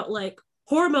think about like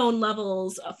hormone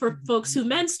levels for folks who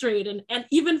menstruate and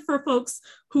even for folks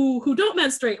who don't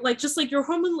menstruate, like just like your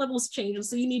hormone levels change. And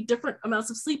so you need different amounts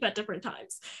of sleep at different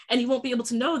times. And you won't be able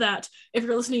to know that if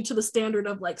you're listening to the standard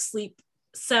of like sleep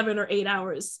 7 or 8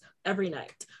 hours every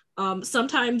night.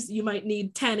 Sometimes you might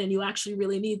need 10 and you actually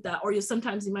really need that, or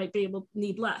sometimes you might be able to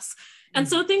need less. And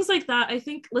so things like that, I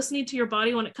think listening to your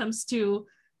body when it comes to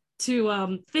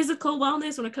physical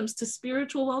wellness, when it comes to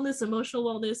spiritual wellness, emotional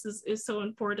wellness is so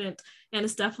important. And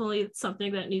it's definitely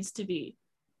something that needs to be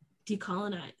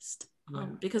decolonized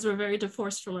because we're very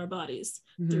divorced from our bodies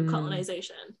through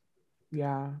colonization.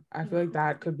 Yeah, I feel like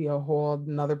that could be a whole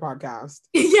another podcast.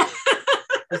 Yeah.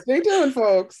 Stay tuned,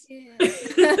 folks. Yeah.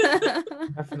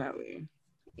 Definitely.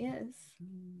 Yes.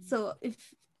 So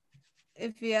if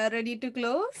we are ready to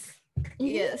close,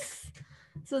 yes.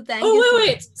 So thank you. Oh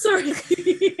wait, sorry.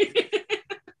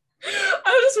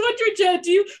 I was wondering, Jen,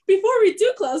 before we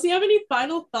do close, do you have any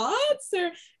final thoughts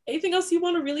or anything else you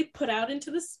want to really put out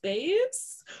into the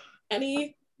space?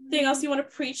 Anything else you want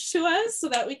to preach to us so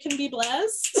that we can be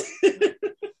blessed?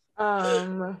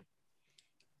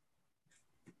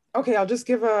 Okay, I'll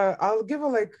give a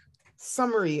like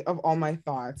summary of all my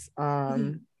thoughts.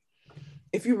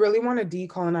 If you really want to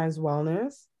decolonize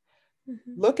wellness,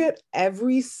 look at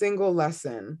every single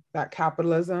lesson that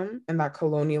capitalism and that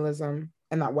colonialism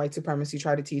and that white supremacy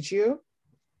try to teach you.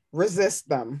 Resist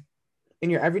them in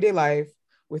your everyday life,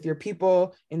 with your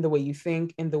people, in the way you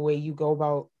think, in the way you go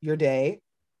about your day.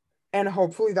 And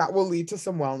hopefully that will lead to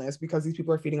some wellness because these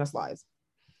people are feeding us lies.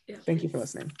 Yeah. Thank you for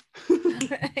listening.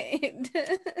 Right.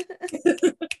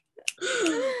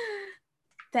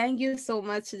 Thank you so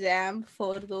much, Jam,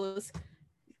 for those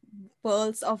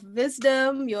pearls of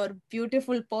wisdom, your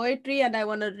beautiful poetry, and I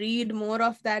want to read more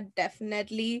of that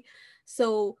definitely.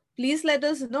 So please let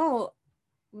us know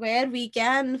where we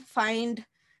can find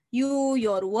you,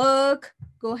 your work.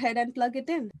 Go ahead and plug it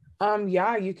in.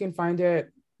 Yeah, you can find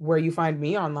it where you find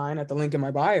me online at the link in my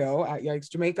bio at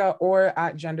Yikes Jamaica or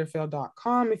at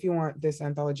genderfield.com if you want this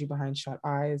anthology Behind Shut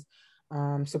Eyes.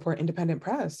 Support independent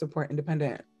press, support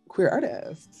independent queer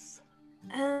artists.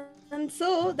 And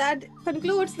so that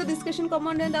concludes the discussion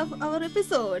component of our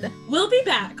episode. We'll be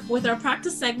back with our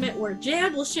practice segment where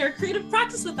Jan will share creative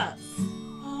practice with us.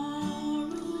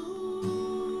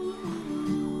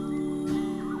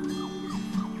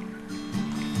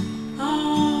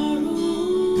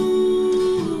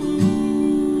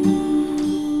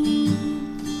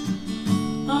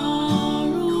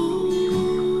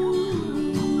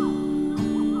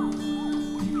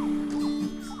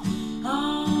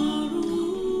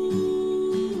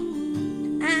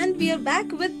 We are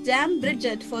back with Jam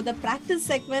Bridgett for the practice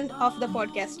segment of the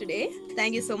podcast today.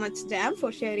 Thank you so much, Jam,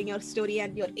 for sharing your story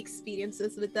and your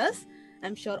experiences with us.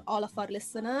 I'm sure all of our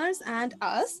listeners and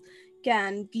us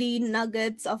can glean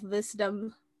nuggets of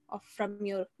wisdom from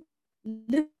your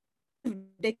lived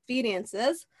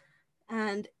experiences.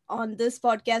 And on this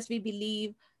podcast, we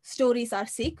believe stories are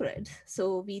sacred.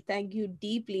 So we thank you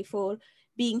deeply for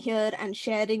being here and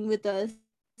sharing with us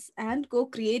and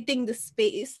co-creating the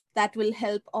space that will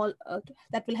help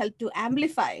to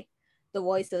amplify the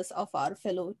voices of our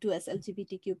fellow 2S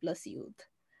LGBTQ plus youth.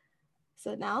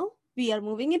 So now we are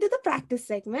moving into the practice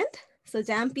segment. So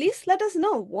Jam, please let us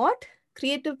know what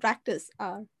creative practice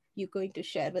are you going to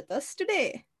share with us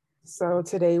today? So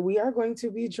today we are going to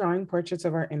be drawing portraits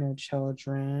of our inner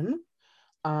children.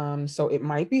 So it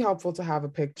might be helpful to have a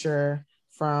picture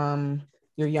from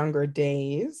your younger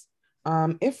days.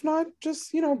 If not,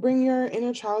 just, bring your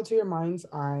inner child to your mind's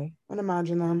eye and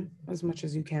imagine them as much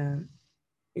as you can.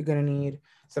 You're gonna need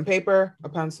some paper, a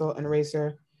pencil, an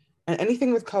eraser, and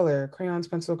anything with color, crayons,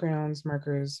 pencil, crayons,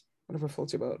 markers, whatever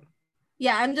floats your boat.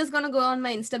 Yeah, I'm just gonna go on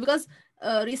my Insta because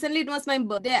recently it was my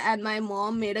birthday and my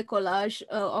mom made a collage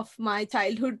of my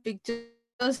childhood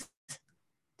pictures.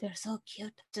 They're so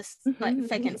cute. Just like,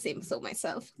 if I can say so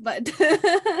myself, but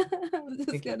I'm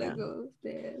just gonna go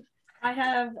there. I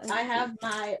have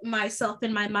myself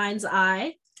in my mind's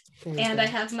eye, and I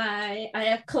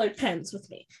have colored pens with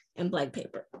me and blank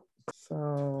paper.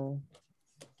 So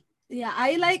yeah,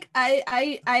 I like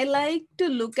to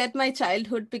look at my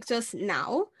childhood pictures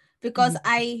now because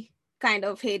I kind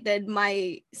of hated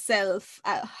myself,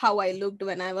 how I looked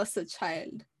when I was a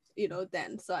child,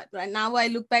 then. So right now I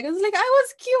look back and it's like, I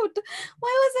was cute.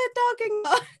 Why was I talking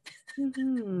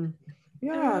about?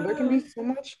 Yeah, there can be so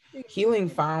much healing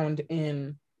found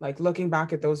in like looking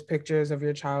back at those pictures of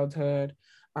your childhood,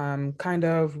 kind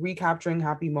of recapturing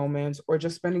happy moments, or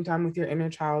just spending time with your inner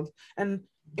child and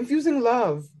infusing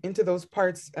love into those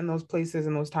parts and those places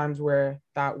and those times where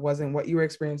that wasn't what you were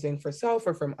experiencing for self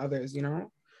or from others,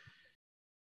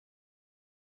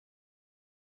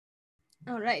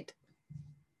 All right.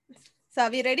 So are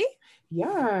we ready?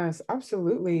 Yes,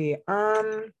 absolutely.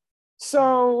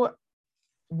 So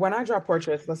when I draw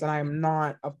portraits, listen, I am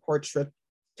not a portraiteur.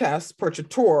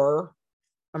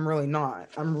 I'm really not.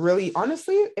 I'm really,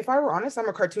 honestly, if I were honest, I'm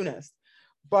a cartoonist.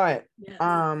 But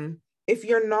if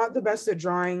you're not the best at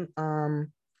drawing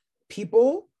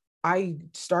people, I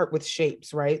start with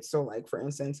shapes, right? So like, for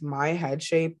instance, my head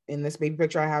shape in this baby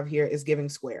picture I have here is giving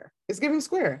square. It's giving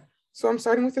square. So I'm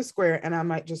starting with a square, and I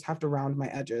might just have to round my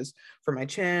edges for my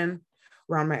chin,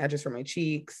 round my edges for my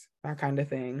cheeks, that kind of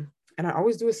thing. And I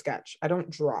always do a sketch. I don't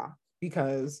draw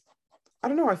because I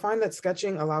don't know. I find that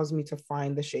sketching allows me to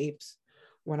find the shapes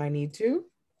when I need to,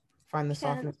 find the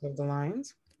softness of the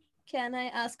lines. Can I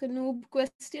ask a noob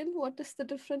question? What is the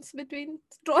difference between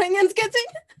drawing and sketching?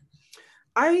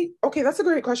 Okay, that's a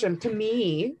great question. To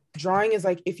me, drawing is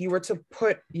like if you were to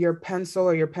put your pencil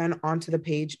or your pen onto the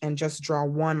page and just draw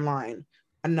one line,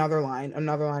 another line,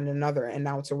 another line, another, and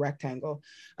now it's a rectangle.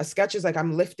 A sketch is like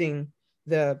I'm lifting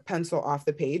the pencil off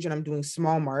the page and I'm doing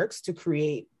small marks to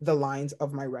create the lines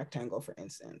of my rectangle, for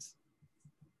instance.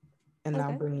 And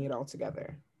now bringing it all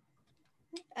together.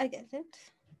 I get it.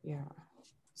 Yeah.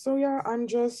 So yeah, I'm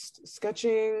just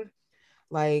sketching,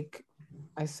 like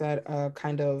I said, a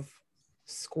kind of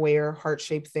square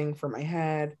heart-shaped thing for my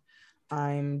head.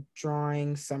 I'm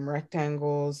drawing some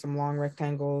rectangles, some long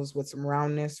rectangles with some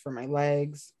roundness for my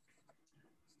legs.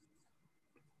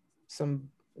 Some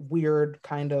weird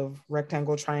kind of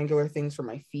rectangle, triangular things for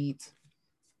my feet.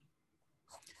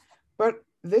 But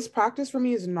this practice for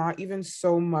me is not even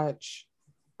so much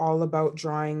all about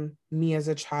drawing me as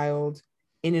a child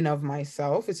in and of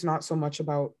myself. It's not so much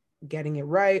about getting it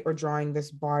right or drawing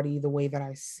this body the way that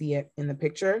I see it in the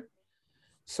picture.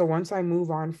 So once I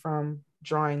move on from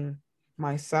drawing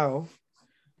myself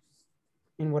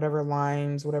in whatever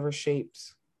lines, whatever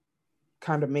shapes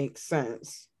kind of make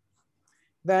sense,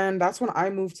 then that's when I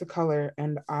move to color,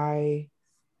 and I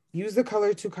use the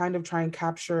color to kind of try and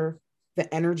capture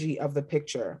the energy of the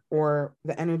picture or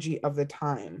the energy of the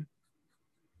time,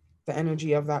 the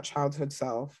energy of that childhood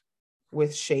self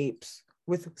with shapes,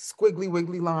 with squiggly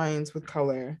wiggly lines, with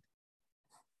color.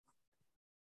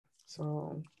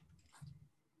 So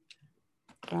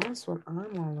that's what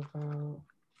I'm all about.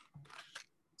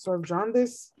 So I've drawn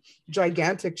this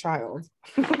gigantic child.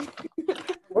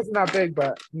 Wasn't that big,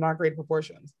 but not great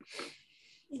proportions.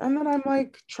 And then I'm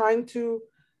like trying to,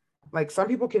 like, some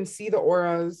people can see the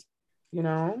auras,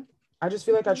 I just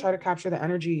feel like I try to capture the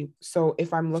energy. So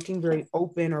if I'm looking very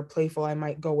open or playful, I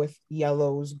might go with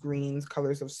yellows, greens,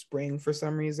 colors of spring for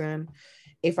some reason.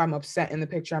 If I'm upset in the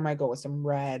picture, I might go with some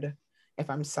red. If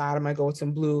I'm sad, I might go with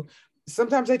some blue.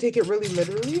 Sometimes I take it really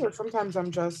literally, or sometimes I'm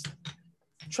just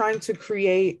trying to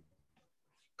create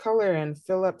color and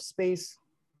fill up space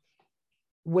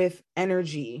with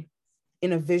energy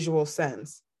in a visual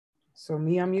sense. So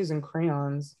me, I'm using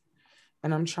crayons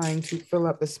and I'm trying to fill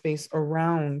up the space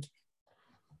around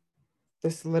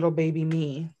this little baby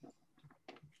me.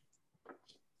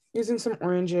 Using some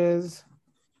oranges,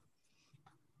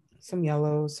 some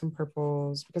yellows, some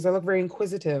purples, because I look very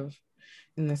inquisitive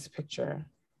in this picture.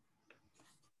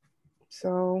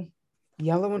 So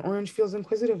yellow and orange feels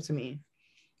inquisitive to me.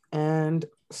 And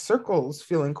circles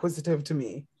feel inquisitive to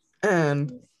me.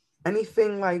 And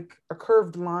anything like a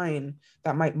curved line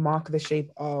that might mock the shape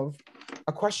of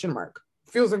a question mark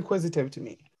feels inquisitive to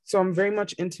me. So I'm very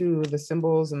much into the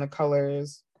symbols and the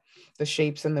colors, the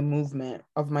shapes and the movement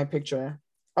of my picture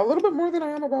a little bit more than I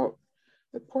am about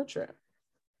the portrait.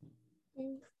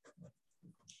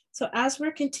 So as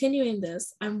we're continuing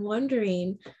this, I'm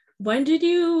wondering, when did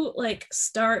you like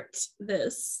start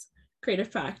this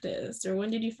creative practice, or when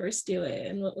did you first do it,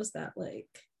 and what was that like?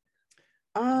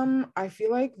 I feel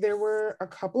like there were a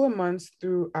couple of months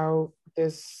throughout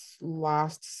this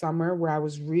last summer where I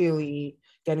was really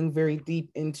getting very deep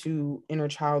into inner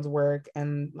child work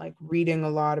and like reading a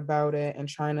lot about it and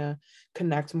trying to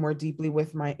connect more deeply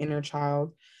with my inner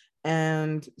child.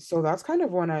 And so that's kind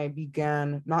of when I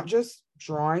began not just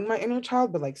drawing my inner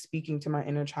child, but like speaking to my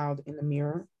inner child in the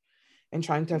mirror and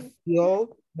trying to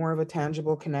feel more of a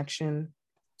tangible connection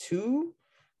to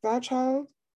that child,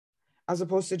 as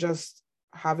opposed to just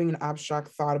having an abstract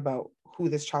thought about who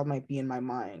this child might be in my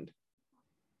mind.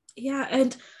 Yeah,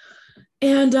 and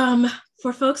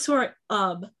for folks who are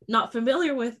not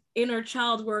familiar with inner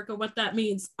child work or what that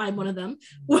means, I'm one of them.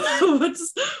 What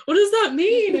does that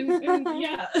mean? And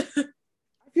yeah. I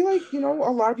feel like, a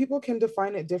lot of people can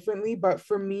define it differently, but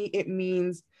for me, it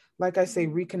means, like I say,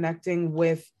 reconnecting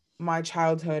with my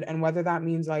childhood, and whether that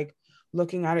means like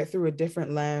looking at it through a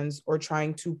different lens or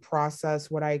trying to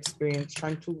process what I experienced,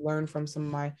 trying to learn from some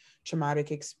of my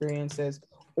traumatic experiences,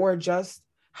 or just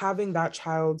having that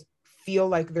child feel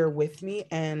like they're with me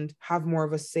and have more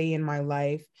of a say in my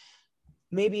life.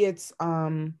 Maybe it's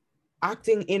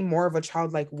acting in more of a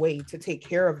childlike way to take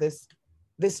care of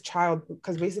this child,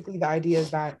 because basically the idea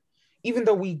is that even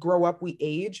though we grow up, we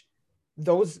age,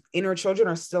 those inner children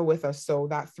are still with us. So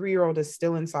that 3-year-old is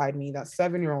still inside me, that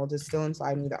 7-year-old is still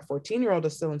inside me, that 14-year-old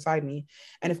is still inside me.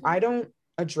 And if I don't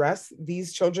address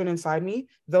these children inside me,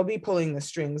 they'll be pulling the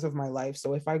strings of my life.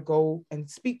 So if I go and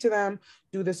speak to them,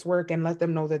 do this work, and let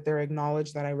them know that they're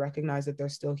acknowledged, that I recognize that they're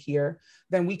still here,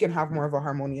 then we can have more of a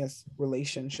harmonious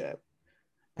relationship.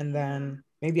 And then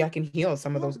maybe I can heal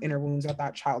some of those inner wounds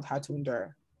that child had to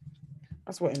endure.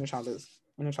 That's what inner child is.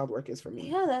 Inner child work is for me.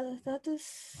 Yeah, that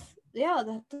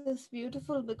is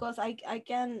beautiful, because I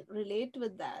can relate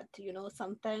with that.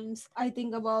 Sometimes I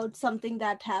think about something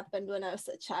that happened when I was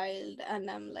a child, and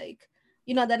I'm like,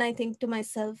 then I think to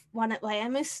myself, why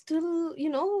am I still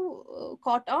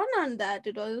caught on that?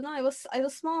 It was, I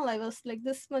was small, I was like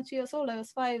this much years old, I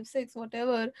was 5, 6,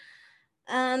 whatever.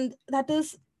 And that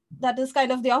is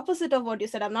kind of the opposite of what you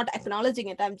said. I'm not acknowledging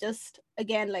it, I'm just,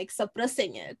 again, like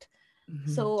suppressing it.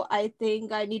 Mm-hmm. So I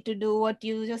think I need to do what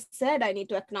you just said. I need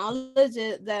to acknowledge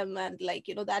them, and like,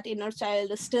 that inner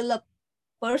child is still a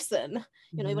person,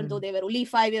 even though they were only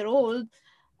 5-year-old.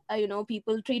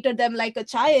 People treated them like a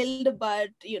child, but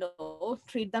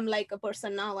treat them like a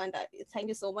person now. And thank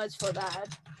you so much for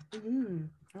that. Mm-hmm.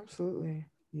 Absolutely.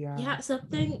 Yeah.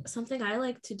 Something I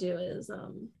like to do is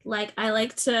like I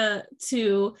like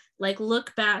to like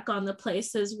look back on the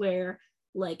places where,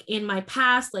 like in my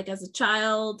past, like as a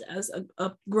child, as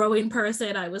a growing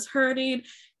person, I was hurting,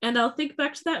 and I'll think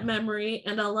back to that memory,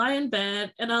 and I'll lie in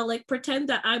bed and I'll like pretend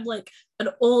that I'm like an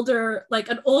older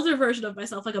version of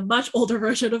myself, like a much older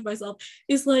version of myself,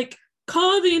 is like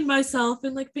calming myself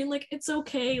and like being like, it's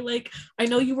okay, like I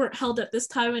know you weren't held at this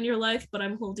time in your life, but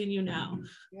I'm holding you now.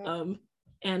 Yeah.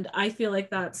 And I feel like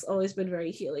that's always been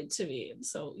very healing to me. And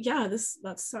so yeah,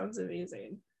 that sounds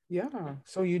amazing. Yeah.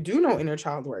 So you do know inner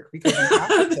child work, because you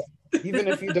practice it, even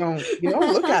if you don't,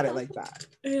 look at it like that.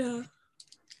 Yeah.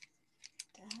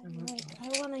 I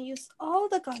want to use all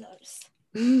the colors.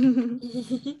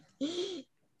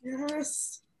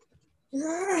 Yes.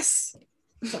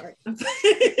 Sorry. It's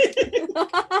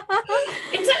alive!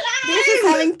 This is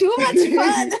having too much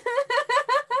fun.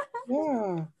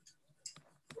 Yeah.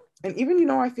 And even,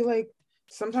 I feel like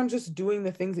sometimes just doing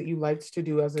the things that you liked to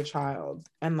do as a child,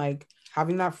 and like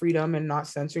having that freedom and not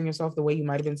censoring yourself the way you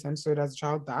might have been censored as a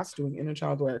child, that's doing inner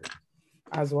child work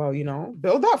as well.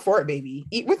 Build that fort, baby.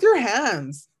 Eat with your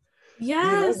hands.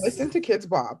 Yes. Listen to Kids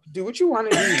Bop. Do what you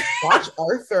want to do. Watch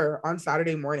Arthur on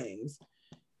Saturday mornings.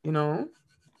 Yes.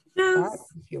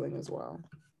 That's feeling as well.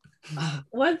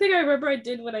 One thing I remember I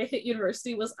did when I hit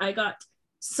university was I got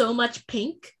so much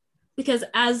pink, because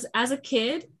as a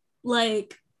kid,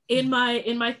 like in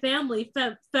my family,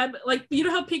 like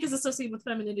how pink is associated with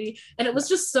femininity, and it was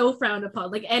just so frowned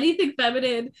upon. Like anything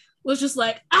feminine was just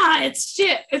like, it's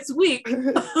shit, it's weak.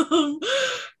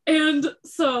 And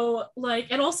so like,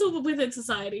 and also within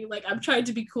society, like I'm trying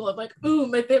to be cool. I'm like, ooh,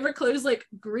 my favorite color is like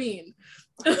green.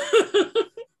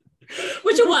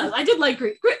 Which it was. I did like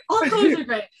green. All colors are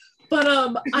great.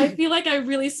 But I feel like I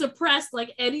really suppressed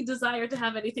like any desire to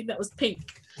have anything that was pink.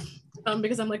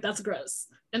 Because I'm like, that's gross.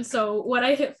 And so when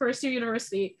I hit first year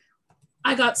university,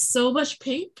 I got so much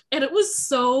pink, and it was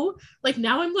so like,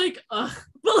 now I'm like, ugh,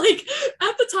 but like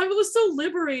at the time it was so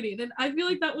liberating, and I feel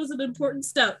like that was an important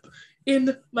step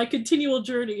in my continual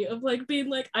journey of like being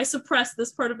like, I suppress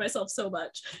this part of myself so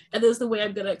much, and this is the way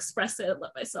I'm gonna express it and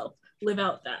let myself live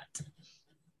out that.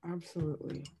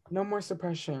 Absolutely. No more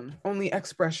suppression, only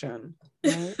expression,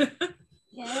 right?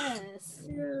 Yes.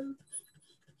 Yeah.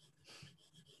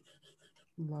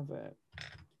 Love it.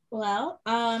 Well,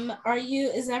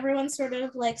 is everyone sort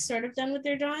of done with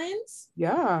their drawings?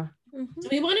 Yeah. Do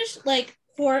we want to like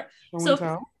for Show so and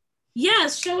tell.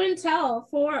 yes, show and tell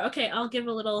for, okay, I'll give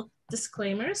a little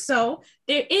disclaimer. So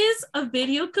there is a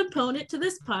video component to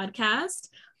this podcast.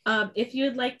 If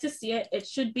you'd like to see it, it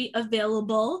should be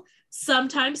available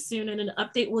sometime soon, and an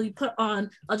update will be put on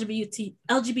LGBT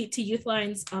Youth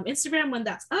Line's Instagram when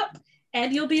that's up,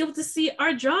 and you'll be able to see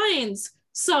our drawings.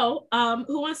 So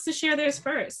who wants to share theirs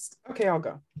first? Okay, I'll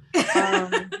go.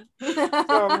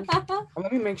 So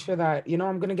let me make sure that,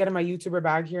 I'm going to get in my YouTuber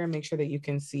bag here and make sure that you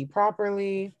can see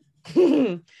properly.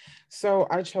 So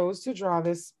I chose to draw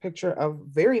this picture of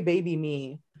very baby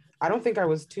me. I don't think I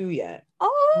was 2 yet.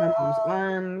 Oh, My mom's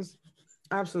arms,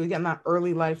 absolutely getting that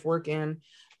early life work in.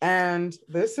 And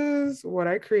this is what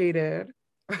I created.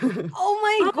 oh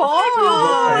my Oh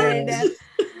God.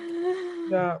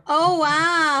 Yeah. Oh, You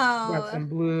got wow. some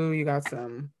blue, you got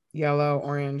some yellow,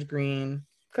 orange, green.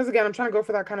 Because again, I'm trying to go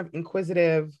for that kind of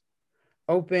inquisitive,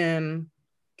 open,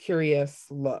 curious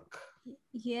look.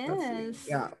 Yes.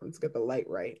 Yeah, let's get the light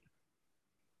right.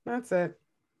 That's it.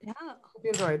 Yeah. Hope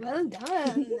you enjoyed. Well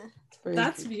done.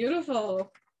 That's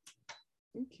beautiful.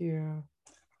 Thank you.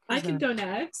 I can go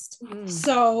next. Mm.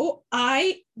 So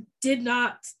I did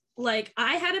not, like,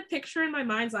 I had a picture in my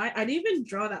mind's eye. I didn't even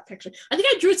draw that picture. I think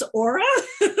I drew its aura.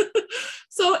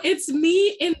 So it's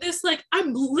me in this, like,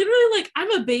 I'm literally like,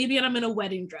 I'm a baby and I'm in a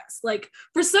wedding dress. Like,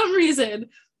 for some reason,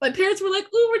 my parents were like,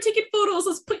 "Ooh, we're taking photos.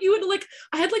 Let's put you in," like,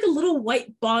 I had like a little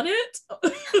white bonnet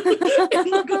and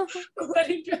like a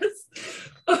wedding dress.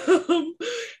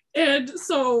 And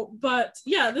so, but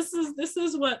yeah, this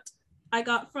is what I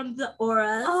got from the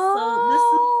aura. Oh. So this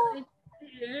is what I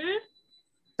did.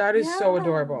 That is so Yeah.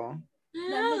 adorable.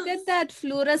 Now look at that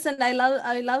fluorescent. I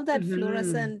love that Mhm.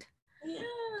 fluorescent Yeah.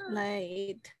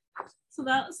 light. So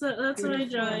that's what I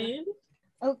joined.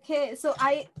 Okay, so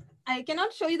I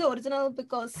cannot show you the original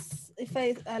because if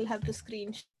I'll have to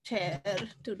screen share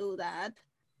to do that.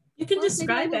 You can Maybe I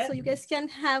describe will, it. so you guys can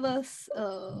have a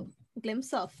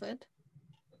glimpse of it.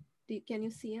 Can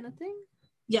you see anything?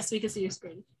 Yes, we can see your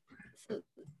screen.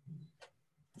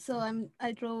 So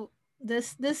I draw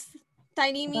this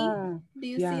tiny me. Oh, Do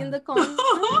you yeah. see in the corner?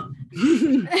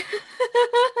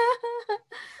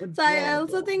 So I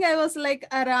also think I was like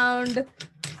around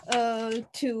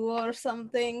 2 or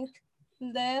something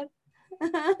there.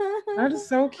 That is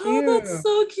so cute. Oh, that's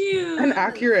so cute. And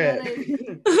accurate.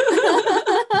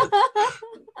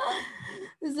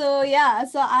 So yeah,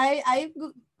 so I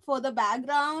for the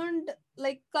background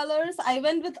like colors, I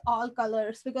went with all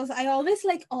colors because I always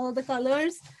like all the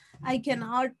colors. I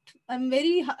cannot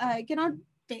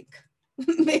pick.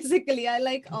 Basically, I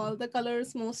like all the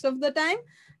colors most of the time.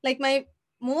 Like my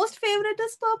most favorite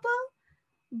is purple,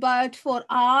 but for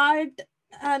art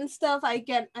and stuff, I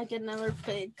can never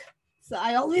pick. So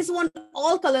I always want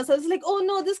all colors. I was like, oh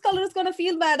no, this color is gonna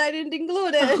feel bad. I didn't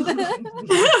include it.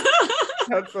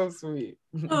 That's so sweet.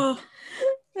 Oh,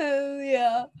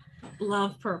 Yeah.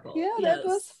 love purple. Yeah, Yes. that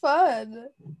was fun.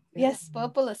 Yeah. Yes,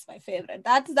 purple is my favorite.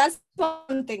 That's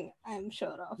one thing I'm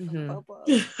sure of. Mhm. Purple.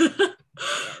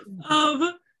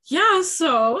 Yeah,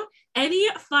 so any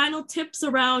final tips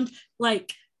around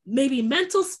like maybe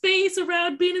mental space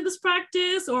around being in this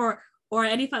practice, or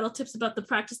any final tips about the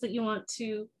practice that you want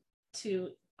to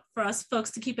for us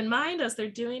folks to keep in mind as they're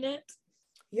doing it?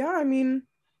 Yeah, I mean,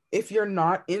 if you're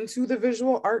not into the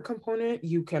visual art component,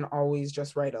 you can always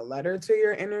just write a letter to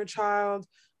your inner child.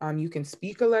 You can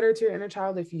speak a letter to your inner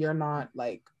child if you're not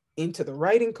like into the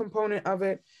writing component of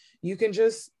it. You can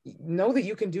just know that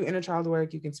you can do inner child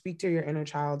work. You can speak to your inner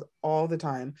child all the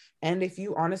time. And if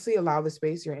you honestly allow the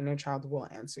space, your inner child will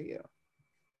answer you.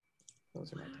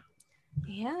 Those are my tips.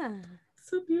 Yeah.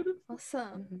 So beautiful.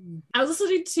 Awesome. I was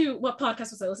listening to, what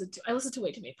podcast was I listening to? I listened to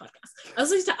way too many podcasts. I was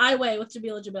listening to I Weigh with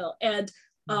Jamila Jamil, and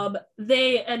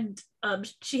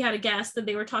she had a guest, and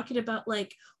they were talking about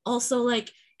like also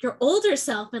like your older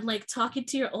self and like talking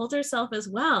to your older self as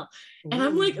well. And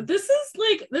I'm like, this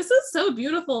is so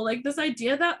beautiful. Like this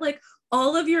idea that like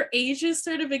all of your ages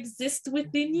sort of exist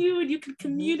within you, and you can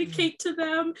communicate to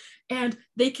them, and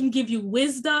they can give you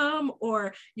wisdom,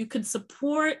 or you can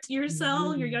support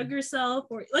yourself, your younger self,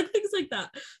 or like things like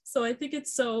that. So I think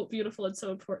it's so beautiful and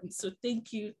so important. So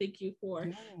thank you for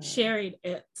sharing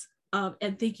it.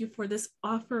 And thank you for this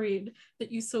offering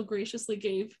that you so graciously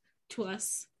gave to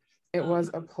us. It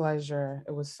was a pleasure.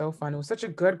 It was so fun. It was such a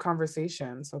good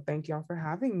conversation. So thank y'all for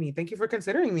having me. Thank you for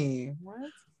considering me. What?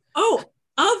 Oh,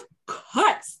 of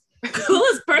course.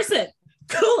 Coolest person.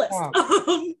 Coolest.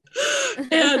 Wow.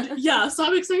 And yeah, so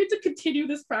I'm excited to continue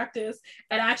this practice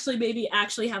and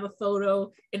actually have a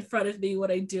photo in front of me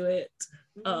when I do it.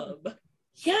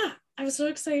 Yeah, I'm so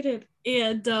excited.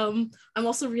 And I'm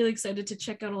also really excited to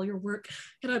check out all your work.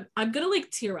 And I'm gonna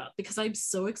like tear up because I'm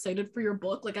so excited for your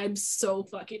book. Like, I'm so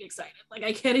fucking excited. Like,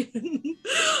 I can't even.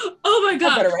 Oh my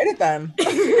god. I better write it then.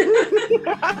 Thank you.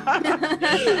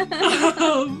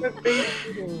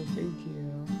 Thank you.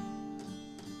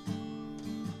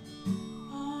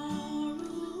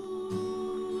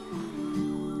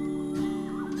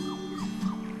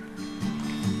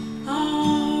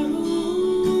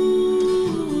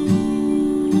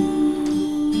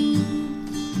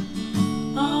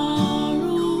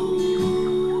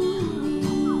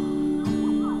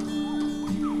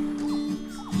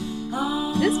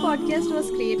 This podcast was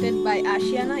created by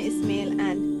Ashiana Ismail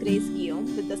and Grace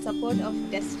Guillaume with the support of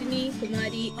Destiny,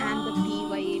 Kumari, and the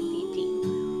PYAP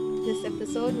team. This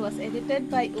episode was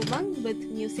edited by Umang with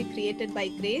music created by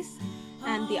Grace,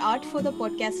 and the art for the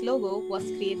podcast logo was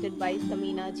created by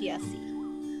Tamina Giassi.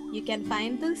 You can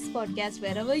find this podcast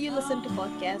wherever you listen to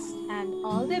podcasts, and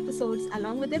all the episodes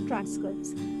along with their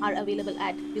transcripts are available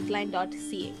at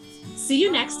youthline.ca. See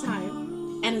you next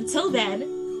time. And until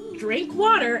then, drink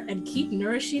water and keep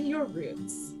nourishing your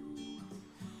roots.